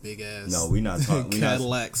like big ass we not talking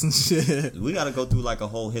Cadillacs and shit. We got to go through like a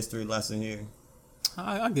whole history lesson here.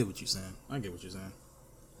 I get what you're saying.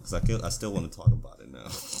 Cause I still want to talk about it now.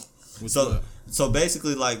 So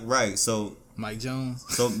basically, like so Mike Jones.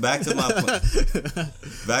 So back to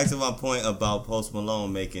my point about Post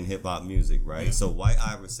Malone making hip hop music, right? Yeah. So White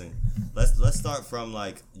Iverson, let's start from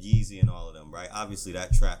like Yeezy and all of them, right? Obviously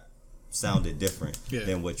that trap sounded different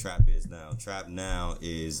than what trap is now. Trap now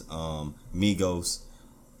is Migos.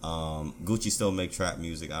 Gucci still make trap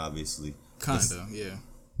music, obviously. Kinda, yeah.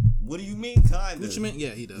 What do you mean, kinda? What you mean? Yeah,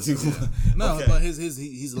 he does. Yeah. No, okay. But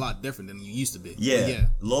he's a lot different than you used to be. Yeah.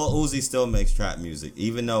 Lil Uzi still makes trap music,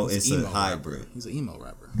 even though it's a hybrid. Rapper. He's an emo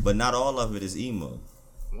rapper. But not all of it is emo.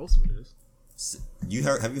 Most of it is.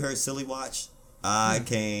 Have you heard Silly Watch? I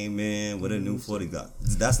came in with a new 40 gun.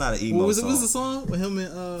 That's not an emo song. What's the song with him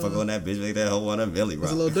and fuck on that bitch, make that hoe wanna Billy Rock.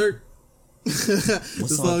 Was it Lil Durk? The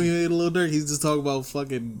song he made Lil Durk, he's just talking about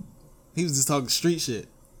fucking. He was just talking street shit.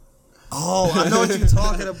 Oh, I know what you're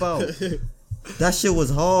talking about. That shit was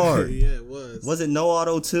hard. Yeah, it was. Was it No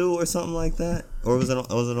Auto 2 or something like that? Or was it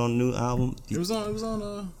on a new album? It was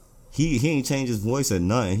on He ain't changed his voice or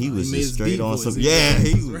nothing. He was just straight on some. He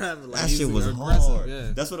was rapping, that shit was hard.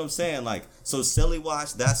 Yeah. That's what I'm saying. Like, so Silly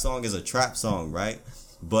Watch, that song is a trap song, right?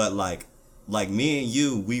 But like me and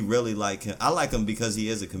you, we really like him. I like him because he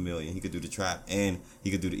is a chameleon. He could do the trap and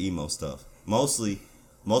he could do the emo stuff. Most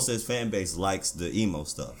of his fan base likes the emo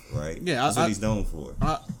stuff, right? Yeah, that's what he's known for.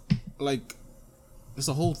 It's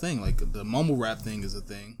a whole thing. Like the mumble rap thing is a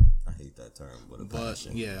thing. I hate that term, but I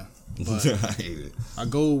hate it. I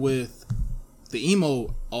go with the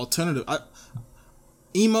emo alternative.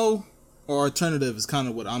 Emo or alternative is kind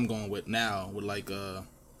of what I'm going with now with like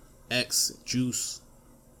X, Juice,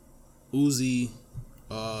 Uzi,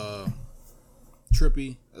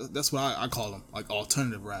 Trippy. That's what I call them, like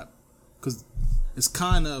alternative rap, because it's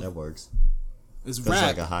kind of that works. It's rap,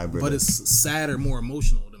 like a hybrid, but it's sadder, more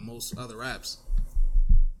emotional than most other raps.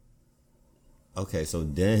 Okay, so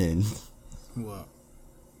then what?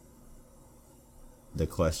 The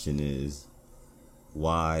question is,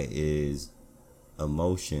 why is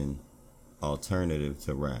emotion alternative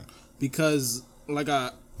to rap? Because like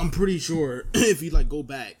I'm pretty sure if you like go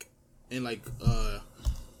back and like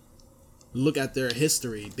look at their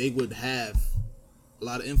history, they would have a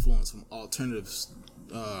lot of influence from alternatives.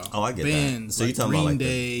 I get bands, that. So like you talking Green about like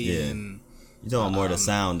Day and you talking about more the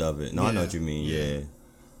sound of it. No, yeah, I know what you mean. Yeah.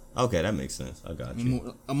 Okay, that makes sense. I got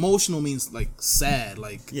you. Emotional means like sad,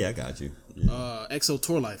 like yeah, I got you. Yeah. XO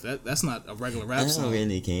Tour Life. That's not a regular rap song. I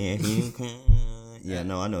really can't. Yeah,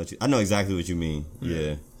 no, I know exactly what you mean.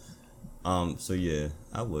 Yeah. So yeah,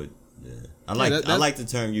 I would. Yeah. I like the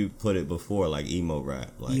term you put it before, like emo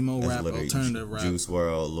rap. Like emo rap, alternative rap. Juice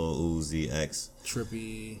WRLD, Lil Uzi, X.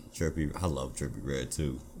 Trippy. I love Trippy Red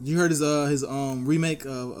too. You heard his remake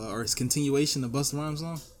or his continuation of Busta Rhymes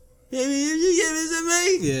song? Baby, you give it to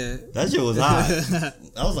me. Yeah. That shit was hot.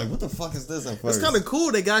 I was like, what the fuck is this at first? It's kind of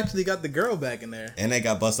cool. They actually got the girl back in there. And they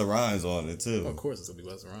got Busta Rhymes on it too. Of course it's gonna be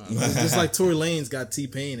Busta Rhymes. Just like Tory Lanez got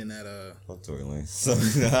T-Pain in that Fuck Tory Lanez. So,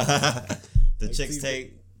 the like Chicks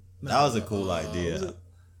Tape. That was a cool idea.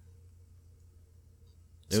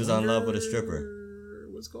 It was on Love with a Stripper.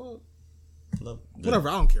 What's it called? Love. Whatever,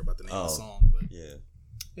 I don't care about the name of the song, but yeah,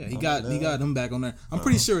 he got him back on there. I'm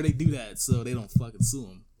pretty sure they do that so they don't fucking sue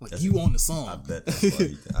him. Like you own the song. I bet that's why he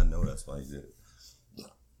did. I know that's why he did.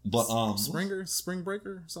 But Spring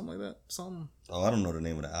Breaker, something like that. Something. Oh, I don't know the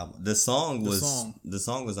name of the album. The song was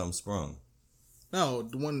I'm Sprung. No,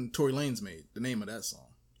 the one Tory Lanez made. The name of that song.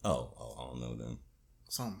 Oh, I don't know them.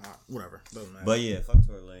 Something whatever. Doesn't matter. But yeah, fuck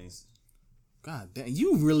Tory Lanez. God damn,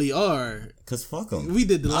 you really are. Cause fuck them. We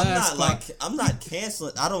did the last. I'm not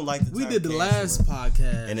canceling. I don't like the. We did the last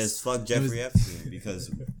podcast, and it's fuck Jeffrey Epstein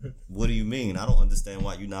because what do you mean? I don't understand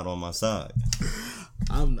why you're not on my side.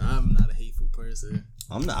 I'm not a hateful person.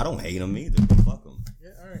 I'm not. I don't hate him either. But fuck him.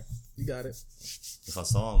 Yeah, all right, you got it. If I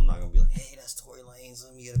saw him, I'm not gonna be like, hey, that's Tory Lanez.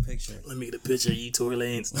 Let me get a picture. Let me get a picture of you, Tory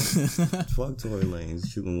Lanez. Fuck Tory Lanez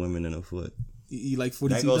shooting women in the foot. You like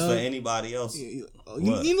 42 That goes Doug? for anybody else. You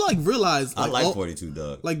like realize like, I like 42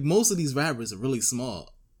 Doug. Like most of these rappers are really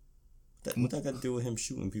small. What that got to do with him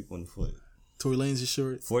shooting people in the foot? Tory Lanez is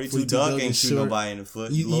short. 42 Doug ain't shooting nobody in the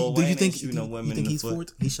foot. Lil Wayne ain't shooting no women in the foot.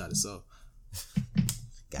 Forward? He shot himself.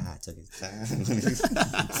 God took his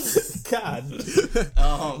time.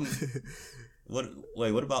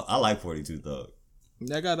 What about? I like 42 Doug.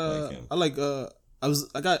 I got I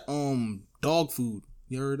got Dog Food.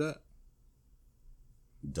 You heard that?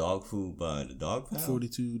 Dog Food by the Dog Pound?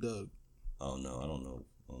 42 Doug. Oh no, I don't know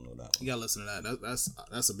that one. You gotta listen to that.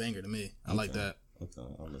 That's a banger to me. I like that. Okay,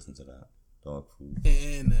 I'll listen to that. Dog Food.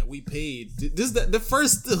 And we paid the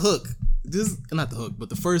first hook. This not the hook, but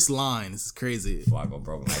the first line. This is crazy. Before I go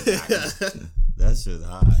broke like that. That shit's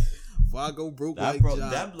hot. Before I go broke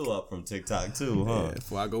that blew up from TikTok too, huh? Yeah,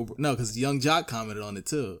 before I go no, because Young Jock commented on it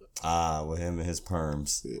too. With him and his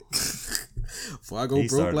perms. Before I go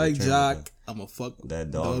broke like Jock, I'ma fuck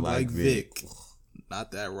that dog like Vic.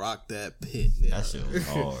 Not that rock, that pit. Yeah. That shit was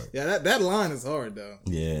hard. Yeah, that line is hard though.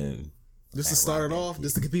 Yeah. Just to start it off,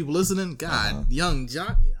 just to get people listening. God, Young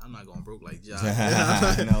Jock. Yeah, I'm not going broke like Jock.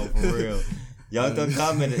 No, for real. Young Thug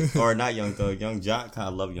commented, or not Young Thug, Young Jock. I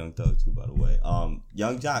love Young Thug too, by the way.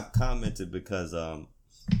 Young Jock commented because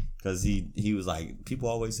he was like, people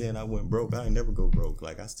always saying I went broke. I ain't never go broke.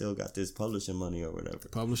 Like I still got this publishing money or whatever.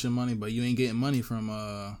 Publishing money, but you ain't getting money from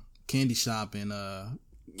candy shop and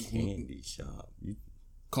candy shop,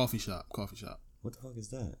 coffee shop. What the fuck is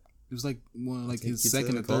that? It was like one like his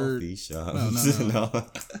second or third coffee shop. No.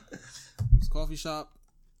 It was coffee shop.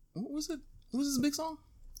 What was it? What was his big song?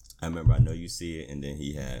 I remember. I Know You See It, and then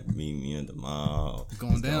he had me and the mom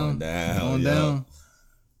going down. That's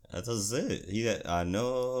just it. He had I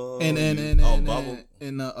know. Bubble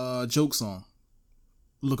and joke song,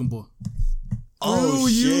 Looking Boy. Oh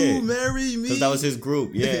shit! You marry me? Because that was his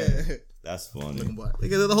group. Yeah, that's funny. Looking Boy.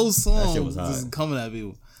 Because the whole song that shit was hot. Just coming at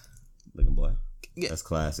people. Looking Boy. Yeah. That's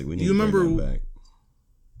classic. We need to bring that back.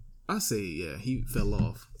 I say yeah, he fell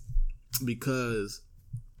off because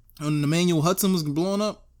when Emmanuel Hudson was blowing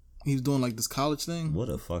up, he was doing like this college thing. What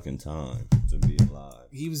a fucking time to be alive.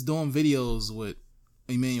 He was doing videos with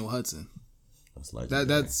Emmanuel Hudson. That's like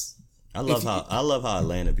that's. I love how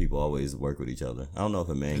Atlanta people always work with each other. I don't know if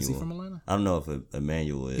Emmanuel. Is he from Atlanta? I don't know if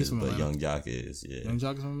Emmanuel is, but Atlanta. Young Jock is. Yeah. Young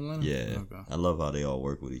Jock is from Atlanta? Yeah. Okay. I love how they all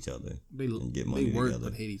work with each other. And get money they work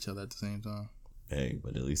together. but hate each other at the same time. Hey,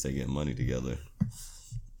 but at least they get money together.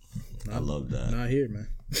 I love that. Not here, man.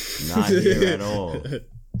 Not here at all.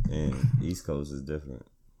 And East Coast is different.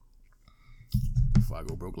 If I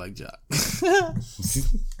go broke like Jock.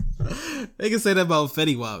 They can say that about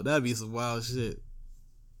Fetty Wap. That'd be some wild shit.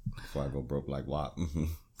 Before I go broke like WAP.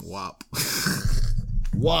 Wap.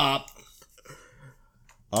 WAP.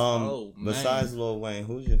 Man. Besides Lil Wayne,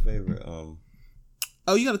 who's your favorite? Oh,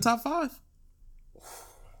 you got a top 5?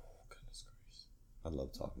 Goodness gracious. I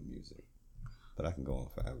love talking music, but I can go on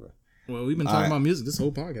forever. Well, we've been talking about music this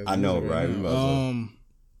whole podcast. I know, right?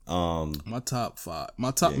 My top 5.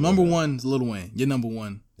 My top number 1 is Lil Wayne. Your number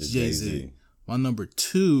 1 is Jay-Z. My number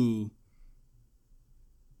 2,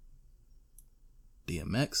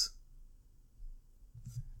 DMX.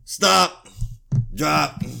 Stop.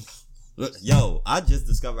 Drop. Look, yo, I just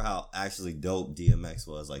discovered how actually dope DMX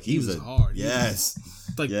was. Like he was hard. Yes.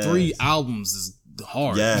 Like 3 albums is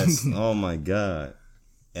hard. Yes. Oh my God.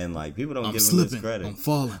 And like people don't give him this credit. I'm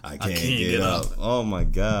falling. I can't get up. Oh my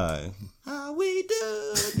God. How we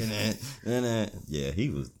do? Yeah, he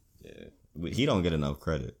was. Yeah, he don't get enough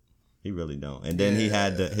credit. He really don't. And then he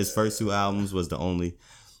had his first 2 albums was the only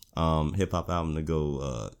hip hop album to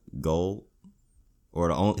go gold,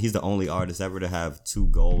 or he's the only artist ever to have 2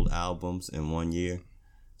 gold albums in 1 year,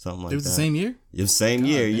 something like that. It was the same year. The same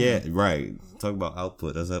year, yeah, right. Talk about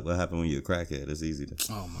output. That's what happened when you're a crackhead. It's easy to.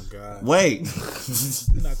 Oh my God. Wait.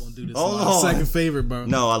 You're not gonna do this. Hold on. on. Second favorite, bro.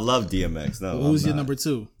 No, I love DMX. No, Who's your number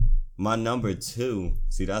 2? My number 2.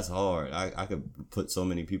 See, that's hard. I could put so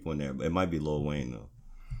many people in there, but it might be Lil Wayne though.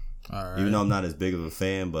 All right. Even though I'm not as big of a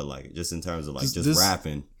fan, but like just in terms of like just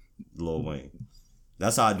rapping, Lil Wayne.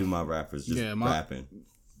 That's how I do my rappers. Just rapping.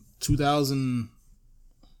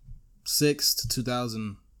 2006 to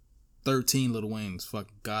 2013, Lil Wayne's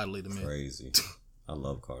fucking godly to me. Crazy. I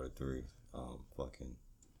love Carter 3.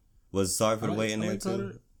 Was Sorry for the Wait in there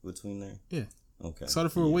too? Between there? Yeah. Okay. Sorry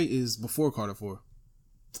for the Wait is before Carter 4.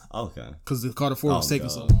 Okay. Because the Carter 4 was taking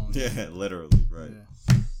so long. Yeah, literally, right.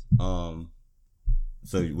 Yeah.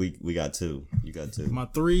 So we got 2. You got 2. My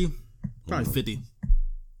 3, probably 50.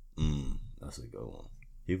 That's a good one.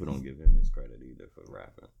 People don't give him his credit either for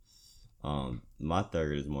rapping. My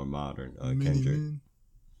 3rd is more modern. Kendrick.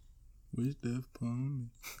 Wish death upon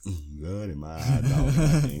me. God in my eye, dog.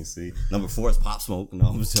 I can't see. Number 4 is Pop Smoke. No,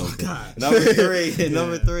 I'm joking. God. Number 3.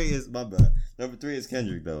 Number 3 is my bad. Number 3 is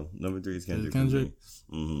Kendrick though. Number 3 is Kendrick.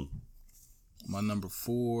 Mm-hmm. My number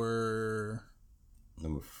 4.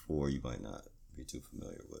 Number 4 you might not be too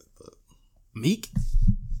familiar with, but Meek.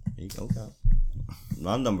 Okay.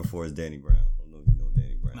 My number 4 is Danny Brown. I don't know if you know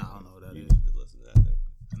Danny Brown. Nah, I don't know who that you is. need to listen to that nigga.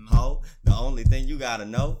 No, the only thing you gotta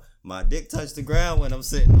know, my dick touched the ground when I'm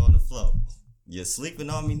sitting on the floor. You sleeping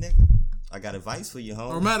on me, nigga? I got advice for you,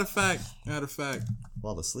 homie. Or matter of fact.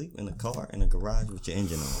 While asleep in the car in the garage with your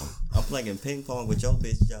engine on, I'm playing ping pong with your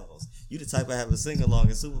bitch Jaws. You the type I have a sing along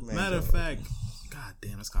in Superman. Matter of fact, god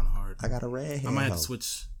damn, that's kind of hard. I got a red hair. I might have to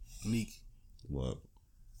switch Meek. What?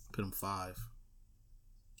 Put him 5.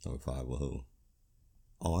 Number 5 with who?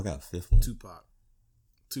 Oh, I got 5th one.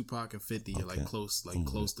 Tupac and 50 are like close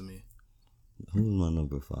to me. Who's my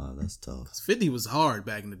number 5? That's tough. 50 was hard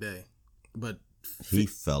back in the day, but he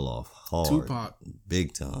fell off hard. Tupac,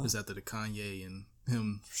 big time. Was after the Kanye and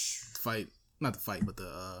him fight, not the fight, but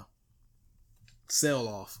the sell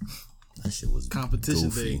off. That shit was competition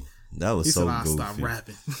goofy. day. That was so goofy. Stop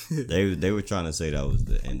rapping. they were trying to say that was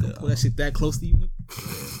the end of that shit that close to you, nigga?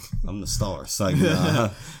 I'm the star. Like,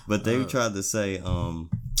 but they tried to say that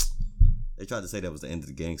was the end of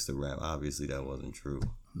the gangster rap. Obviously, that wasn't true.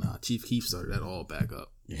 Nah, Chief Keef started that all back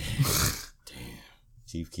up. Yeah. Damn.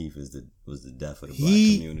 Chief Keef was the death of the black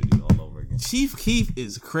community all over again. Chief Keef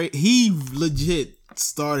is crazy. He legit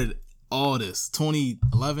started all this.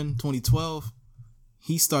 2011, 2012.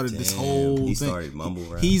 He started this whole thing. He started Mumble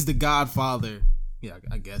Rap. He's the godfather. Yeah,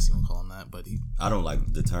 I guess you don't call him that, but he. I don't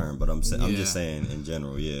like the term, but I'm just saying in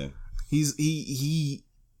general, yeah. He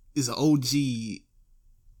is an OG.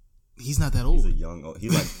 He's not that old.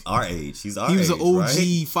 He's like our age. He's our age. He was an OG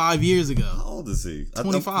right? 5 years ago. How old is he?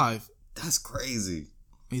 25. That's crazy.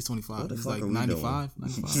 He's 25. He's like we 95.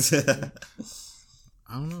 95.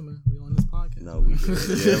 I don't know, man. We on this podcast. No,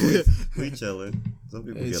 we chilling. Some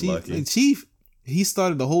people get lucky. And Chief, he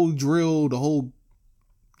started the whole drill, the whole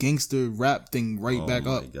gangster rap thing back up.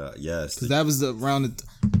 Oh my god, yes. Because that was around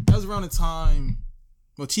the time.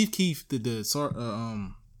 Well, Chief Keef did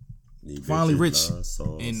Finally Rich,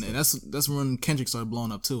 and that's when Kendrick started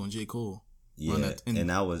blowing up too, and J. Cole. Yeah, and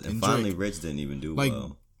Finally Rich didn't even do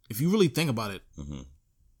well. if you really think about it,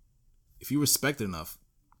 if you respect it enough,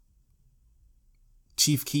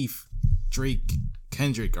 Chief Keef, Drake,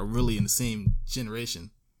 Kendrick are really in the same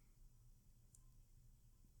generation.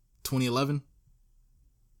 2011.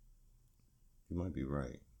 You might be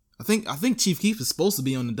right. I think Chief Keef is supposed to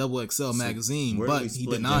be on the Double XL magazine, but he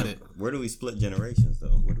denied it. Where do we split generations, though?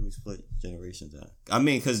 Where do we split generations at? I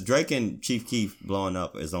mean, because Drake and Chief Keef blowing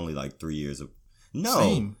up is only like 3 years of... No.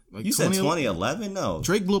 Same. Like you said 2011? No.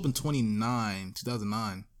 Drake blew up in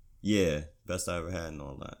 2009. Yeah. Best I ever had and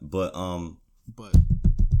all that. But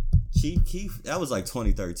Chief Keef, that was like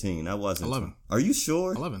 2013. That wasn't... 11. Are you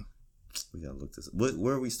sure? 11. We gotta look this up.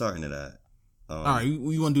 Where are we starting it at? All right.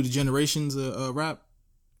 You want to do the generations rap?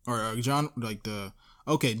 Or genre, like the...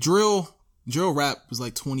 Okay, drill rap was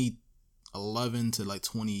like 2011 to like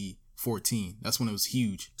 2014. That's when it was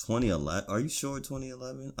huge. 2011? Are you sure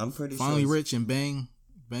 2011? I'm pretty sure. Finally Rich and Bang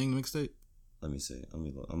mixtape. Let me see. I'm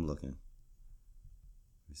looking.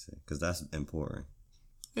 Let me see. Because that's important.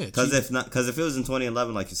 Yeah. Because if it was in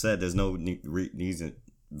 2011, like you said, there's no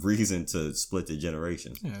reason to split the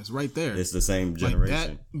generations. Yeah, it's right there. It's the same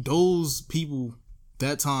generation. Like those people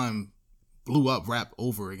that time blew up rap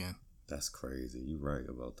over again. That's crazy. You're right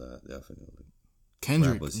about that. Definitely.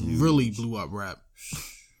 Kendrick really blew up rap.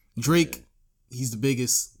 Drake, he's the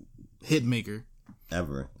biggest hit maker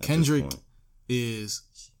ever. Kendrick is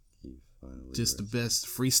just the best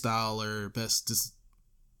freestyler, best just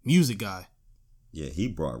music guy. Yeah, he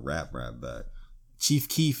brought rap back. Chief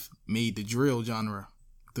Keef made the drill genre,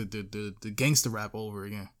 the gangster rap over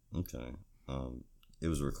again. Okay. It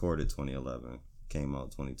was recorded 2011, came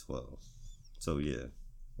out 2012. So yeah,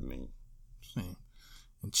 I mean,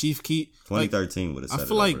 and Chief Keef 2013 would have set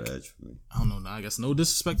it over the edge for me. I don't know. I guess no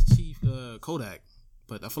disrespect to Chief Kodak,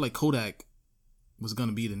 but I feel like Kodak was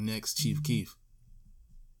gonna be the next Chief Keef.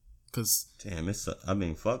 Cause damn,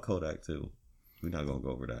 fuck Kodak too. We're not gonna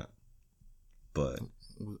go over that. But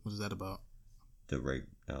what is that about? The rape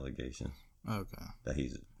allegation. Okay. That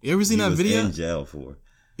you ever seen that video? In jail for.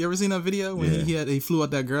 You ever seen that video when he flew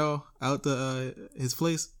out that girl out to his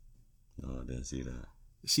place? No, I didn't see that.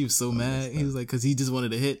 She was so mad. He was like, because he just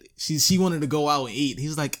wanted to hit. She wanted to go out and eat. He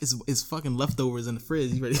was like, it's fucking leftovers in the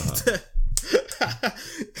fridge. You ready?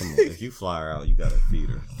 Come on, if you fly her out, you gotta feed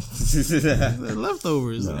her.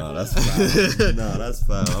 Leftovers. No, that's foul. That's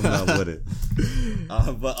foul. I'm not with it.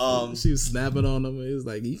 But she was snapping on him. He was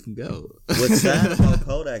like, you can go. What's sad about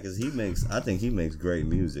Kodak is I think he makes great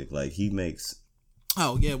music. Like he makes.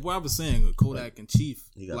 Oh yeah, what I was saying with Kodak and Chief.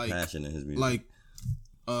 He got passion in his music. Like,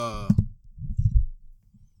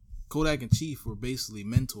 Kodak and Chief were basically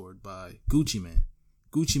mentored by Gucci Mane.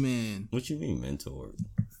 Gucci Mane. What you mean mentored?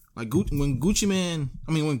 Like when Gucci Mane,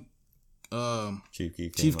 when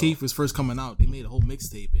Chief Keef was first coming out, they made a whole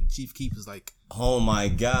mixtape, and Chief Keef was like, "Oh my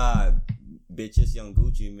God, bitch, it's Young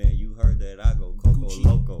Gucci Man. You heard that? I go Coco Gucci,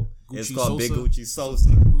 Loco. Gucci it's called Sosa. Big Gucci Sosa.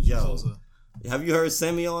 Gucci Yo, Sosa. Have you heard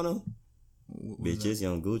Semi on him? Bitch, it's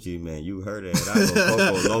Young Gucci Man. You heard it? I go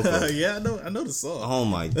Coco Loco. Yeah, I know the song. Oh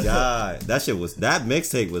my God, that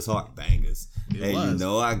mixtape was hard bangers. It was. You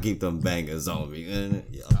know I keep them bangers on me.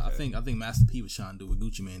 Yeah, okay. I think Master P was trying to do what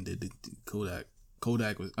Gucci Man did to Kodak.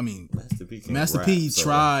 Kodak was. Master P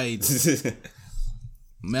tried.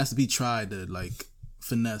 Master P tried to like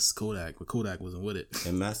finesse Kodak, but Kodak wasn't with it.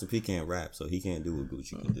 And Master P can't rap, so he can't do what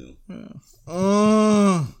Gucci can do.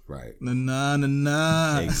 Yeah. Right.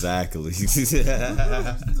 Nah. Exactly.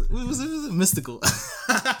 What was it? Mystical.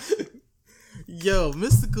 Yo,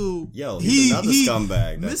 Mystical. Yo, he's another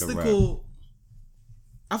scumbag. Mystical.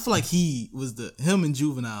 I feel like him and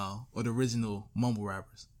Juvenile are the original mumble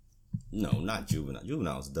rappers. No, not Juvenile.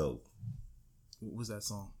 Juvenile's dope. What's that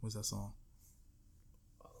song?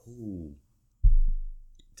 Ooh.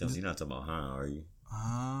 Tell me you're not talking about Huh, are you?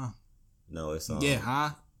 No, it's yeah,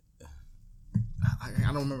 Huh. I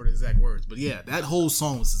don't remember the exact words, but yeah, that whole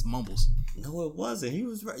song was his mumbles. No, it wasn't. He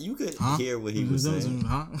was right. You could hear what he was saying.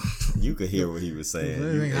 You could hear what he was saying.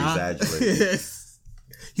 You exaggerated.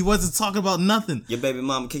 He wasn't talking about nothing. Your baby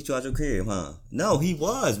mama kicked you out your crib, huh? No, he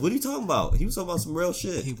was. What are you talking about? He was talking about some real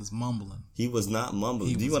shit. He was mumbling. He was not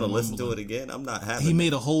mumbling. Do you want to listen to it again? I'm not having. He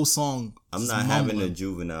made a whole song. I'm not having a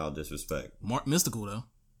Juvenile disrespect. Mystical though.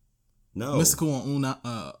 No. Mystical on Na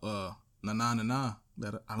Na.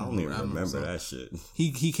 That I don't even remember that shit.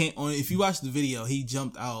 He can't. If you watch the video, he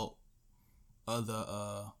jumped out of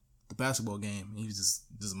the basketball game. He was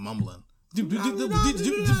just mumbling. Well,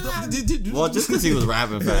 just because he was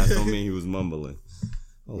rapping fast don't mean he was mumbling.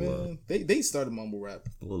 Oh, man, they started mumble rap.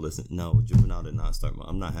 Well, listen, no, Juvenile did not start.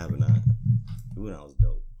 I'm not having that. Juvenile was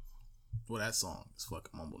dope. Well, that song is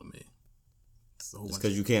fucking mumble to me. Just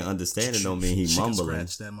because you can't understand it don't mean he mumbling.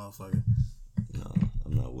 Scratch that motherfucker. No,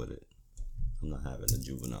 I'm not with it. I'm not having a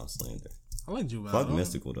juvenile slander. I like juvenile. Fuck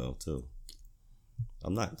Mystical though too.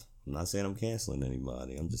 I'm not saying I'm canceling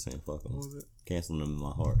anybody. I'm just saying fuck them. Canceling them in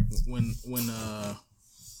my heart. When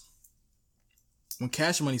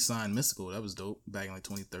Cash Money signed Mystical, that was dope. Back in like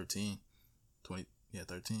 2013.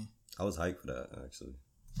 13. I was hyped for that actually.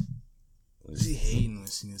 She hating when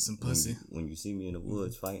she gets some pussy. When you see me in the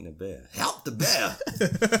woods fighting a bear, help the bear.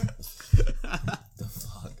 The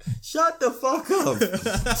fuck? Shut the fuck up.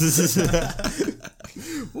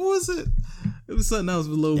 What was it? It was something else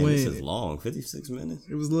with Lil Wayne. This is long, 56 minutes.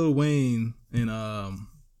 It was Lil Wayne and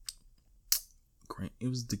it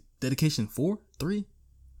was the Dedication 3.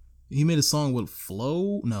 He made a song with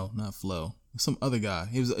Flo. No, not Flo. Some other guy.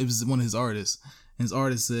 It was one of his artists. And his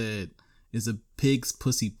artist said, "It's a pig's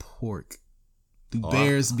pussy pork. Do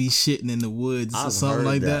bears be shitting in the woods?" Or something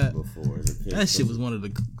like that. Before. That shit was one of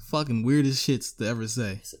the fucking weirdest shits to ever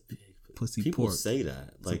say. It's a pig pussy People pork. say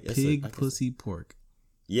that. Like it's a pig pussy pork.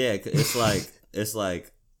 Yeah, it's like it's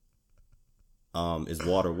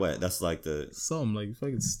water wet. That's like the something like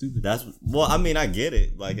fucking stupid. That's I mean I get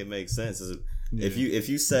it. Like it makes sense. If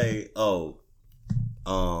you say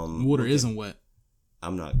water isn't wet.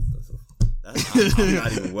 I'm not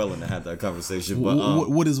even willing to have that conversation. But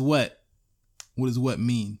what is wet? What does wet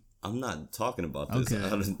mean? I'm not talking about this.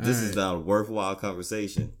 Okay. This is not a worthwhile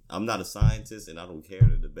conversation. I'm not a scientist, and I don't care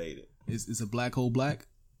to debate it. Is a black hole black?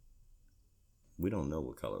 We don't know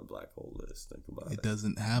what color a black hole is. Think about it. It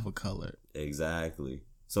doesn't have a color. Exactly.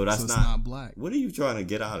 So it's not black. What are you trying to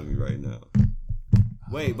get out of me right now?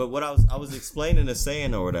 Wait, but what I was explaining a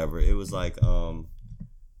saying or whatever. It was like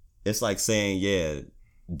it's like saying yeah,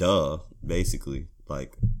 duh. Basically,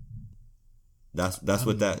 like that's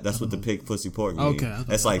what the pig pussy pork means. Okay,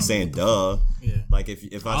 it's like saying duh. Yeah. Like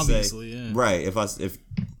if I obviously, say right, if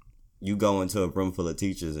you go into a room full of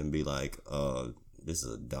teachers and be like, this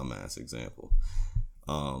is a dumbass example,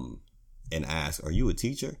 and ask, "Are you a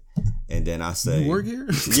teacher?" And then I say, "You work here?"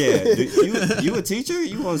 Yeah, you a teacher?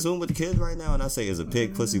 You on Zoom with the kids right now? And I say, "Is a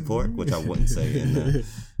pig pussy pork?" Which I wouldn't say. And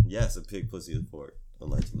yes, a pig pussy is pork,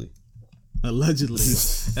 allegedly. Allegedly,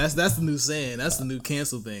 that's the new saying. That's the new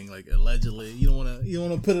cancel thing. Like allegedly, you don't want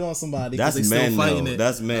to put it on somebody. That's they men. Still fighting it.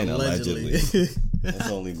 That's men. Allegedly. That's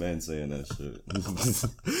only men saying that shit.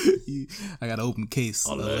 I got an open case.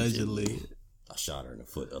 Allegedly. I shot her in the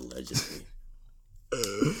foot. Allegedly.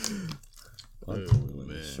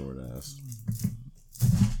 Man. Short ass.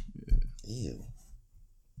 Ew.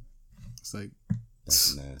 It's like.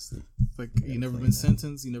 That's nasty. Like you never been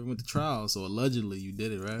sentenced, you never went to trial, so allegedly you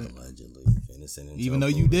did it, right? Allegedly, innocent. Even though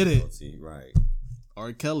you did it, right?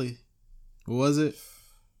 R. Kelly, what was it?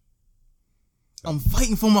 I'm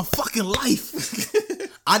fighting for my fucking life.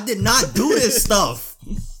 I did not do this stuff.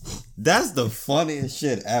 That's the funniest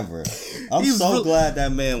shit ever. I'm so glad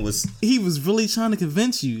that man was. He was really trying to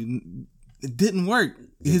convince you. It didn't work.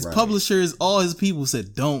 His publishers, all his people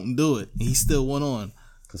said, "Don't do it," and he still went on.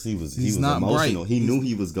 Because he was not emotional. Bright. He knew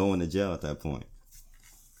he was going to jail at that point.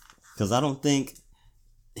 Because I don't think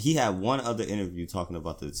he had one other interview talking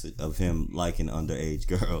about of him liking underage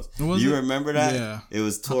girls. You remember that? Yeah. It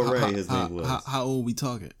was Tory. His name was. How old we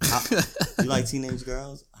talking? You like teenage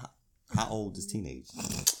girls? How old is teenage?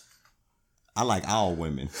 I like all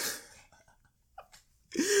women.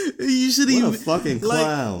 You shouldn't even. What a fucking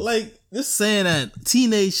clown! Like just saying that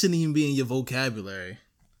teenage shouldn't even be in your vocabulary.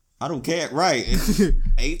 I don't care. Right.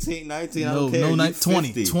 18, 19, I don't care. No,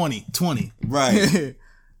 20. Right.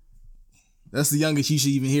 That's the youngest you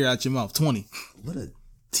should even hear out your mouth. 20. What a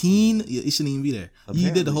teen. It shouldn't even be there. Apparently.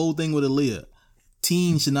 You did the whole thing with Aaliyah.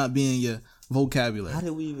 Teen should not be in your vocabulary. How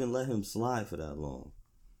did we even let him slide for that long?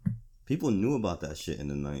 People knew about that shit in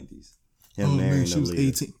the 90s. Him marrying she was Aaliyah.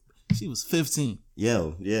 18. She was 15.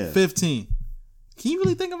 Yo, yeah. 15. Can you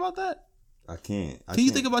really think about that? I can't. Can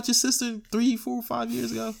you think about your sister 3, 4, 5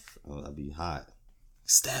 years ago? Oh, that'd be hot.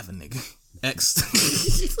 Stabbing nigga. X.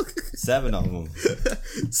 7 of them.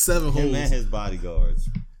 7 holes. Him and his bodyguards.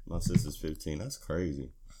 My sister's 15. That's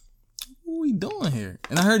crazy. What we doing here?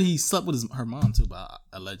 And I heard he slept with her mom too, but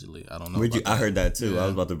allegedly. I don't know. I heard that too. Yeah. I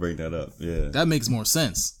was about to bring that up. Yeah. That makes more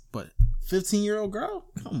sense. But 15-year-old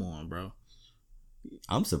girl? Come on, bro.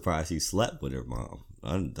 I'm surprised he slept with her mom.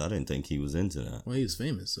 I didn't think he was into that. Well, he was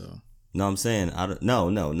famous, so. No, I'm saying no,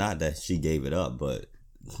 not that she gave it up, but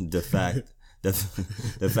the fact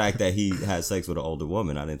the fact that he had sex with an older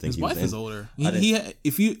woman, I didn't think his wife is older.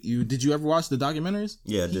 Did you ever watch the documentaries?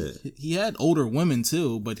 Yeah, I did. He had older women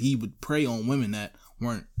too, but he would prey on women that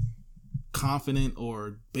weren't confident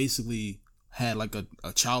or basically had like a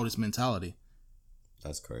childish mentality.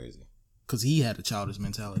 That's crazy. Because he had a childish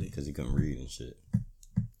mentality. Because he couldn't read and shit.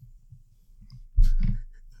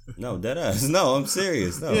 No, deadass. No, I'm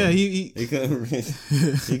serious. No. Yeah, he couldn't read.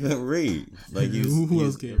 He couldn't read. Like, who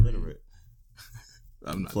else can't illiterate?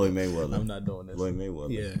 I'm not. Floyd Mayweather. I'm not doing this. Floyd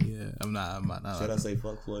Mayweather. Yeah. I'm not. Should I say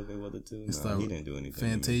fuck Floyd Mayweather too? No, he didn't do anything.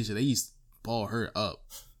 Fantasia. They used to ball her up.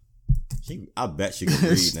 I bet she can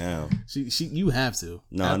read now. She. You have to.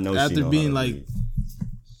 No, I know. After she know being how to like, read.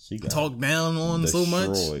 She got talked down on so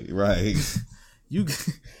much. Right.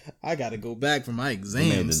 I got to go back for my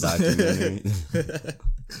exams. The documentary.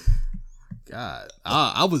 God,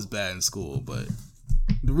 I was bad in school, but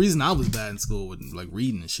the reason I was bad in school with like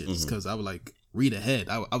reading and shit is because I would like read ahead.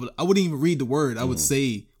 I wouldn't even read the word. I would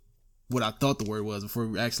say what I thought the word was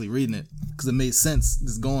before actually reading it because it made sense.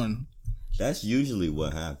 Just going. That's usually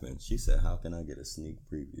what happens. She said, "How can I get a sneak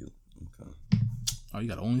preview?" Okay. Oh, you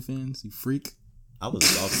got OnlyFans? You freak. I was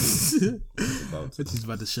about to. But she's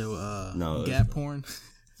about to show no, gap porn.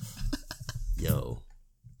 Yo.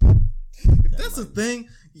 If that's a thing,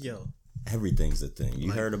 yo. Everything's a thing.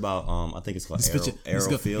 You heard about I think it's called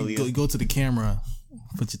aerophilia. You go to the camera,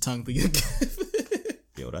 put your tongue through your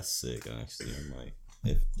Yo, that's sick actually. I'm like,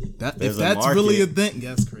 if that's really a thing,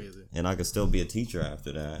 that's crazy. And I could still be a teacher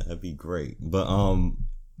after that. That'd be great. But I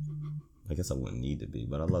guess I wouldn't need to be,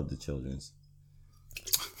 but I love the children's.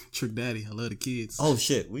 Trick Daddy, I love the kids. Oh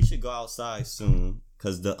shit, we should go outside soon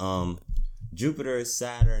because the Jupiter,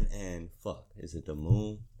 Saturn, and is it the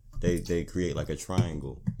moon? They create like a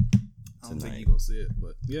triangle. I don't think you gonna see it,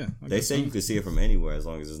 but yeah. They say you can see it from anywhere as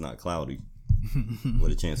long as it's not cloudy,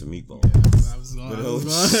 with a chance of meatballs. Yeah,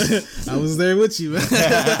 I was there with you. Right.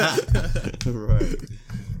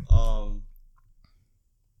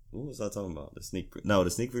 What was I talking about? The sneak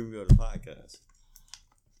preview of the podcast.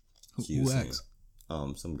 Who asked?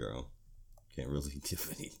 Some girl. Can't really give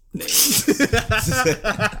any names.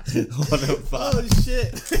 Oh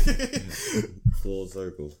shit! Full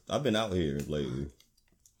circle. I've been out here lately.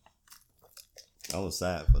 I was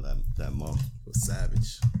sad for that month. It was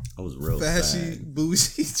savage. I was real Fashy, sad.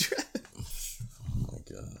 bougie. Oh my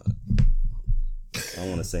god. I don't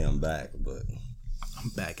want to say I'm back, but I'm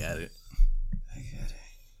back at it.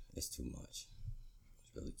 It's too much.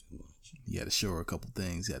 It's really too much. You had to show her a couple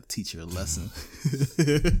things. You had to teach her a lesson.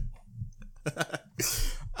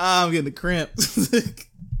 I'm getting the cramps. Oh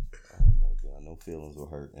my god, no feelings were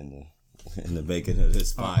hurt in the making of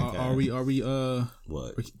this podcast. Are we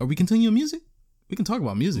what? Are we continuing music? We can talk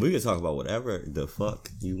about music. We can talk about whatever the fuck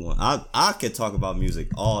you want. I could talk about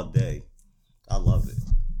music all day. I love it.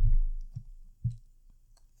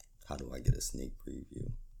 How do I get a sneak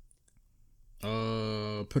preview?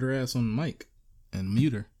 Put her ass on the mic and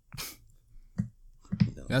mute her.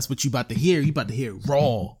 No. That's what you about to hear. You about to hear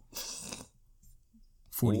raw.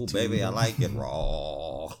 42. Oh baby, I like it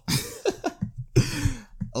raw.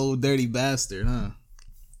 Old dirty bastard, huh?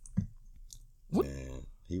 What? Man,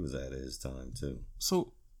 he was at his time too.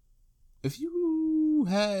 So, if you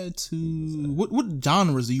had to, what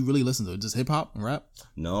genres do you really listen to? Just hip hop and rap?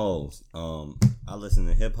 No, I listen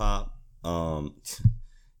to hip hop.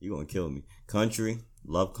 You gonna kill me? Country,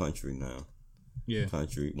 love country now. Yeah,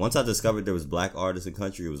 country. Once I discovered there was black artists in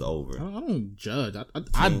country, it was over. I don't judge.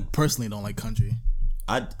 I personally don't like country.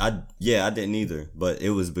 I didn't either, but it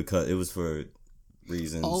was because it was for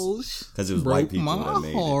reasons. Because it was white people that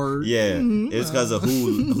made it. Yeah, it's because of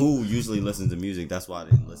who usually listens to music. That's why I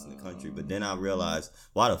didn't listen to country. But then I realized,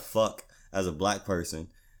 why the fuck, as a black person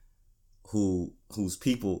whose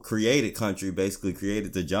people created country, basically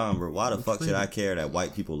created the genre, why the fuck should I care that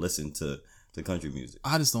white people listen to country music?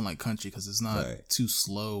 I just don't like country because it's not too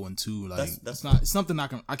slow and too like that's it's something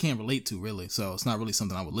I can't relate to really. So it's not really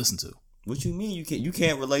something I would listen to. What you mean you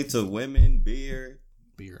can't relate to women, beer?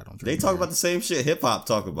 Beer, I don't drink. They talk about the same shit hip hop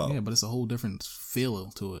talk about. Yeah, but it's a whole different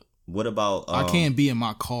feel to it. What about I can't be in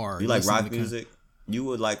my car. You like rock music? You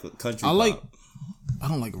would like country I pop. I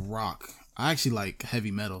don't like rock. I actually like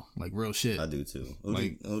heavy metal, like real shit. I do too. Who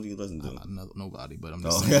do you listen to? Nobody, but I'm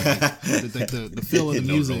just saying, like, the feel of the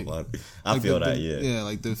music. I feel that, yeah. Yeah,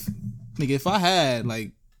 like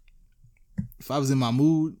nigga, if I was in my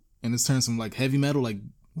mood and it's turned some like heavy metal, like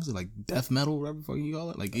what's it, like death metal, whatever the fuck you call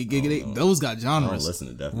it, like those got genres. I don't listen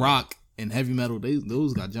to death metal. Rock and heavy metal,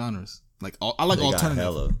 those got genres. Like I like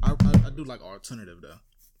alternative. I do like alternative though.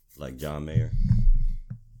 Like John Mayer.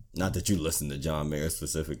 Not that you listen to John Mayer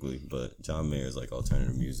specifically, but John Mayer's like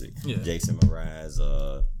alternative music. Yeah. Jason Mraz,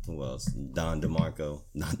 who else? Don DeMarco.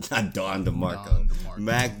 Not Don DeMarco.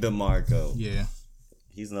 Mac DeMarco. Yeah.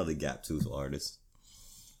 He's another gap tooth artist.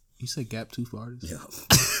 You said gap tooth artist? Yeah.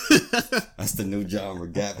 That's the new genre,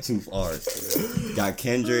 gap tooth artist. Got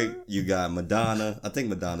Kendrick, you got Madonna. I think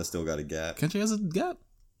Madonna still got a gap. Kendrick has a gap?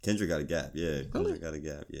 Kendrick got a gap, yeah. Really? Kendrick got a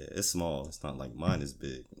gap, yeah. It's small. It's not like mine is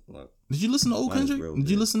big. Look, did you listen to old Kendrick?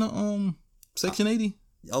 Did you listen to Section 80?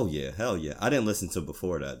 Oh yeah, hell yeah. I didn't listen to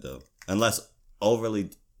before that though. Unless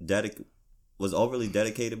overly dedicated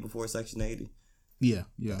before Section 80. Yeah.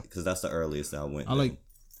 Because that's the earliest I went. I like.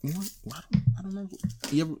 What? I don't remember.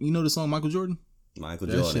 You know the song Michael Jordan? Michael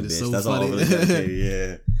that Jordan, shit is bitch. so That's funny. all overly dedicated.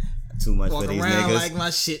 Yeah. Too much Walk for these around niggas. like my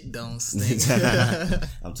shit don't stink.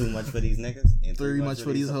 I'm too much for these niggas. And Too much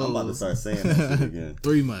for these hoes. I'm about to start saying that shit again.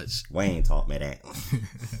 Too much. Wayne taught me that.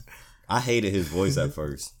 I hated his voice at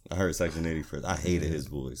first. I heard Section 80 first. I hated his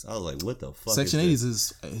voice. I was like, what the fuck? Section 80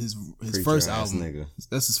 is his first album. Nigga.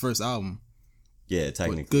 That's his first album. Yeah,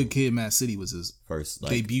 technically. But Good Kid, Mad City was his first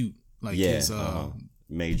debut. Like his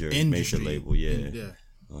major label. Yeah.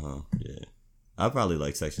 Yeah. I probably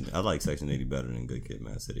like Section 80 better than Good Kid,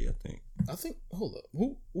 Mad City. I think. Hold up.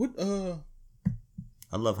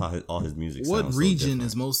 I love how all his music. What sounds region so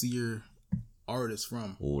is most of your artists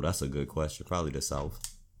from? Oh, that's a good question. Probably the South.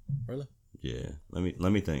 Really? Yeah.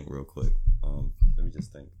 Let me think real quick. Let me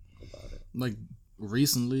just think about it. Like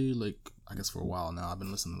recently, like I guess for a while now, I've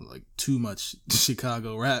been listening to like too much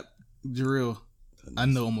Chicago rap drill. I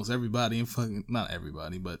know almost everybody and fucking not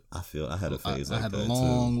everybody, but I had a phase. I had a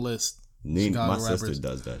long list. My sister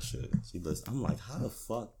does that shit. She listens. I'm like, how the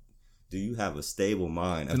fuck do you have a stable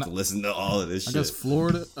mind after listening to all of this shit? I guess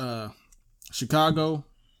Florida, Chicago,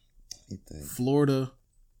 Florida,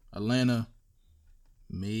 Atlanta,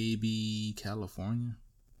 maybe California.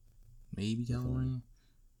 I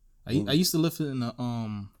used to live in the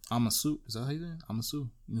Amasu. Is that how you say it? Amasu.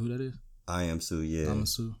 You know who that is? I am Sue. Yeah.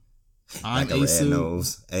 Amasu. Like a red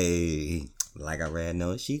nose. Hey, like a red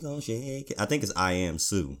nose. She gon' shake it. I think it's I am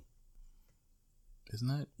Sue. Isn't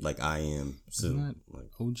that like I am Sue? Isn't that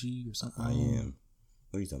like OG or something? I am.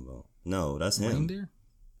 What are you talking about? No, that's him. Reindeer?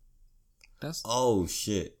 That's oh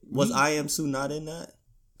shit. Was I am Sue not in that?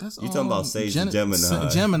 That's you talking about Sage and Gemini?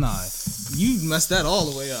 Gemini. You messed that all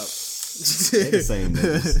the way up. They the same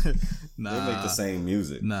niggas. Nah, they make the same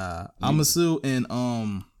music. Nah, Amasu and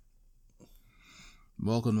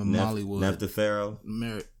Welcome to Mollywood. Neff the Pharaoh.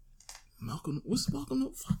 What's Welcome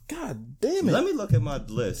to? Fuck, God damn it! Let me look at my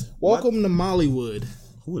list. Welcome to Mollywood.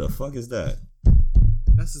 Who the fuck is that?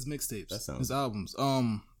 That's his mixtapes. That sounds his albums.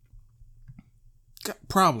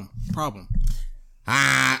 Problem.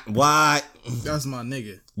 What? That's my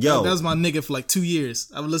nigga. Yo, that's my nigga for like 2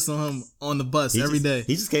 years. I would listen to him on the bus every day.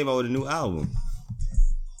 He just came out with a new album.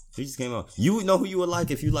 He just came out. You know who you would like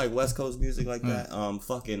if you like West Coast music like that?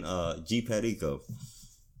 Fucking G Perico.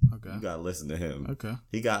 Okay. You gotta listen to him. Okay.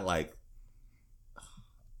 He got like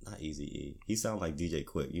not Easy E. He sound like DJ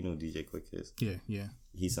Quick. You know who DJ Quick is? Yeah.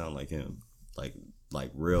 He sound like him. Like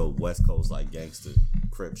real West Coast like gangster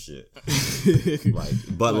Crip shit.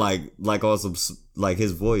 like on some like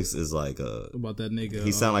his voice is like about that nigga.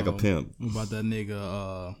 He sound like a pimp. About that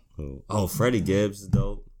nigga Freddie Gibbs is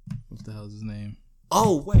dope. What the hell's his name?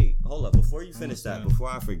 Oh wait, hold up. Before you finish that, before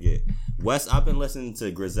I forget, I've been listening to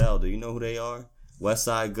Griselda. You know who they are? West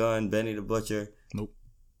Side Gun, Benny the Butcher. Nope.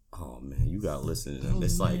 Oh man, you gotta listen to them.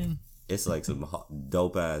 It's like some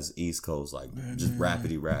dope ass East Coast like just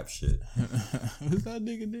rapidy rap shit. Who's that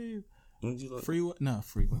nigga name? Freeway? No,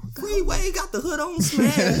 Freeway. Freeway got the hood on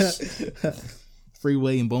smash.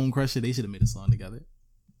 Freeway and Bone Crusher, they should have made a song together.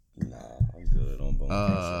 Nah, I'm good on Bone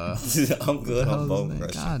Crusher. I'm good on Bone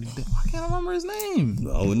Crusher. God damn, I can't remember his name.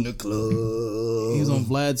 Oh, in the club. He was on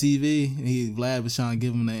Vlad TV. Vlad was trying to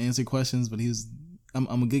give him to answer questions, but he was.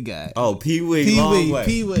 I'm a good guy. Oh, Pee-wee, long way,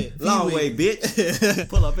 bitch.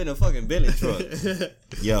 Pull up in a fucking Bentley truck.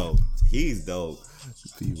 Yo, he's dope.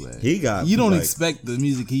 P-Way. He got. You don't expect the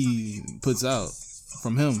music he puts out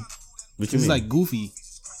from him. He's like goofy.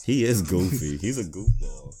 He is goofy. He's a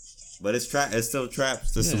goofball. But it's still trap.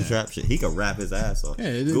 There's some trap shit. He could rap his ass off.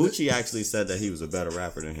 Yeah, Gucci actually said that he was a better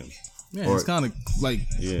rapper than him. Yeah, it's kind of like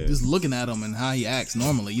just looking at him and how he acts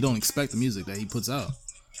normally. You don't expect the music that he puts out.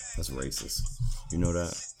 That's racist. You know that?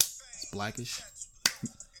 It's blackish.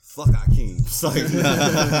 Fuck Akeem. Sorry.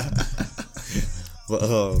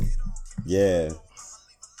 But yeah.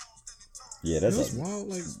 Yeah, that's wild.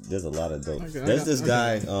 Like, there's a lot of dope. There's this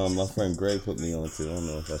guy, my friend Greg put me on to. I don't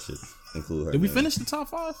know if I should include her. Did we finish the top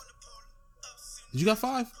 5? Did you got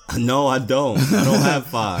 5? No, I don't. I don't have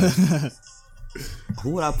 5. Who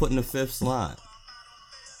would I put in the 5th slot?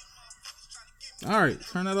 All right,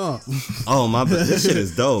 turn that off. Oh my! This shit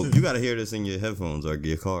is dope. You gotta hear this in your headphones or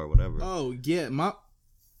your car or whatever. Oh yeah, my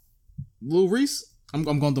Lil Reese. I'm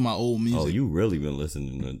going through my old music. Oh, you really been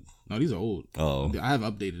listening to? No, these are old. Oh, I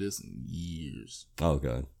haven't updated this in years.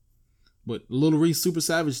 Okay. But Lil Reese, Super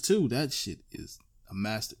Savage 2, that shit is a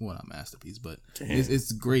not masterpiece, but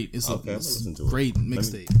it's great. It's a great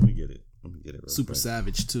mixtape. Let me get it. Super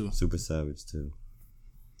Savage 2. Super Savage 2.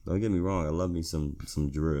 Don't get me wrong. I love me some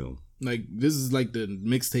drill. Like, this is like the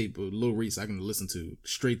mixtape of Lil Reese I can listen to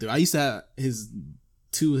straight through. I used to have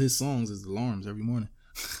two of his songs as alarms every morning.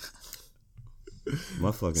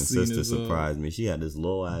 My fucking sister surprised me. She had this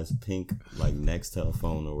little ass pink like Nextel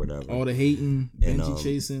phone or whatever. All the hating, Benji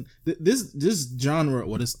chasing. This genre,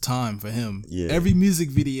 this time for him. Yeah. Every music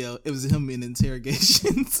video, it was him in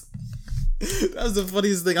interrogations. That was the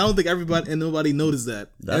funniest thing. I don't think nobody noticed that.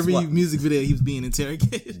 Every music video, he was being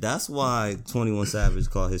interrogated. That's why 21 Savage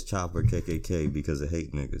called his chopper KKK, because of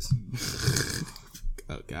hate niggas.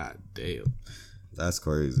 Oh, god damn. That's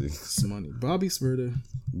crazy. It's money. Bobby Smurda.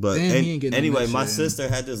 But anyway, my sister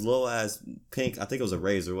had this little ass pink, I think it was a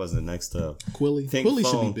Razor, wasn't it, Nextel? Quilly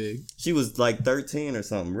should be big. She was like 13 or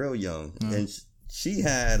something, real young. And she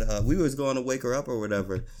had, we was going to wake her up or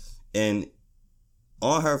whatever, and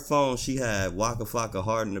on her phone, she had Waka Flocka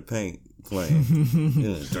Hard in the Paint playing. From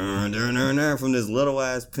this little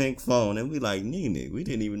ass pink phone. And we like, Nene, we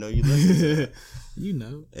didn't even know you listened to that. You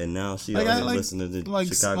know. And now she only listening to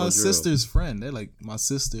Chicago my drill. Sister's friend. They're like, my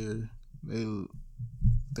sister,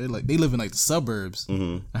 they live in like the suburbs.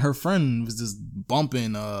 Mm-hmm. And her friend was just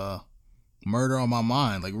bumping Murder on My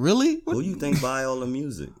Mind. Like, really? Who you think buy all the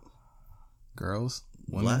music? Girls.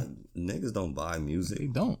 Women. Black niggas don't buy music. They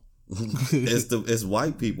don't. It's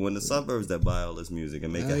white people in the suburbs that buy all this music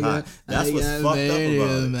and make it hot. That's what's fucked up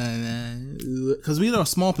about it. Because we are a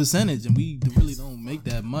small percentage and we really don't make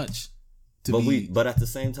that much. But at the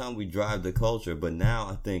same time we drive the culture. But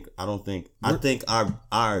now I think our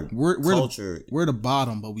culture, we're the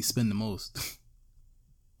bottom, but we spend the most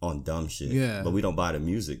on dumb shit. Yeah, but we don't buy the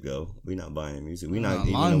music though. We're not buying the music. We're not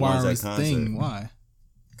even the ones at concert. Thing. Why?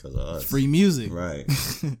 Because of us. Free music, right?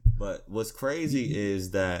 But what's crazy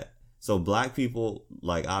is that black people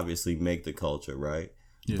like obviously make the culture, right?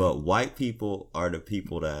 Yeah. But white people are the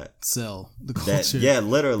people that sell the culture.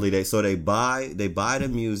 Literally they buy the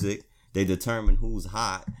music. They determine who's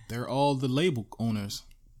hot. They're all the label owners.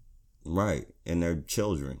 Right. And their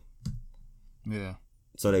children. Yeah.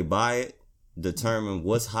 So they buy it, determine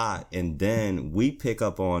what's hot, and then we pick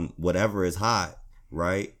up on whatever is hot,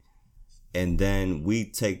 right? And then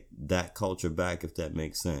we take that culture back, if that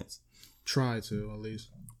makes sense. Try to, at least.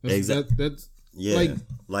 Exactly. That's yeah.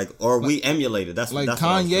 We emulate it. That's like that's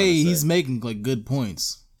Kanye, he's making like good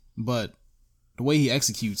points, but the way he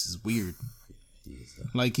executes is weird.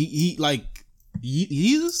 Like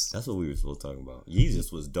Yeezus. That's what we were supposed to talk about.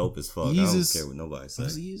 Yeezus was dope as fuck. I don't care what nobody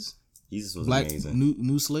says. Yeezus was Black, amazing.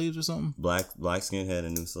 New Slaves or something. Black Skinhead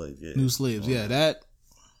and New Slaves. Yeah. New Slaves. Yeah, that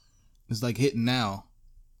is like hitting now,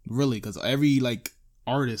 really, because every like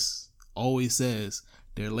artist always says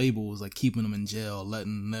their label is like keeping them in jail,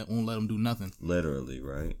 won't let them do nothing. Literally,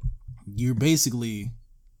 right? You're basically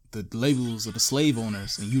the labels of the slave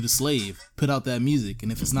owners, and you the slave. Put out that music,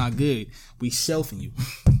 and if it's not good, we shelving you.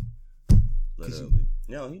 Literally.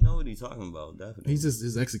 No, he know what he's talking about. Definitely.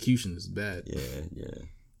 His execution is bad. Yeah.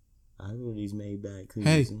 I know he's made bad.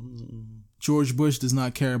 Hey, George Bush does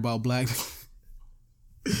not care about black.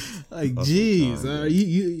 Like, jeez,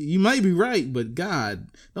 you might be right, but God,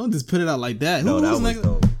 don't just put it out like that. No, that was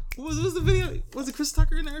dope. What was the video? Was it Chris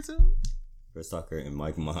Tucker in there too? Chris Tucker and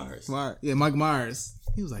Mike Myers. Yeah, Mike Myers.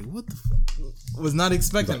 He was like, "What the fuck?" Was not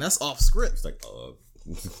expecting. Like, that's off script. It's like,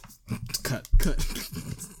 cut.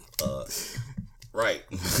 Right.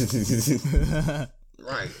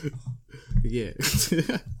 Right. Yeah.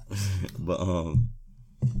 But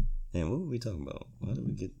man, what were we talking about? How did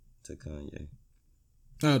we get to Kanye?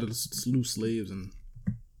 Oh, the New Slaves and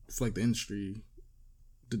it's like the industry.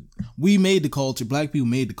 We made the culture. Black people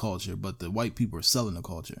made the culture, but the white people are selling the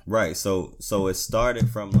culture. Right. So it started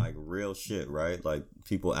from like real shit, right? Like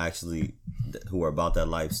people actually who are about that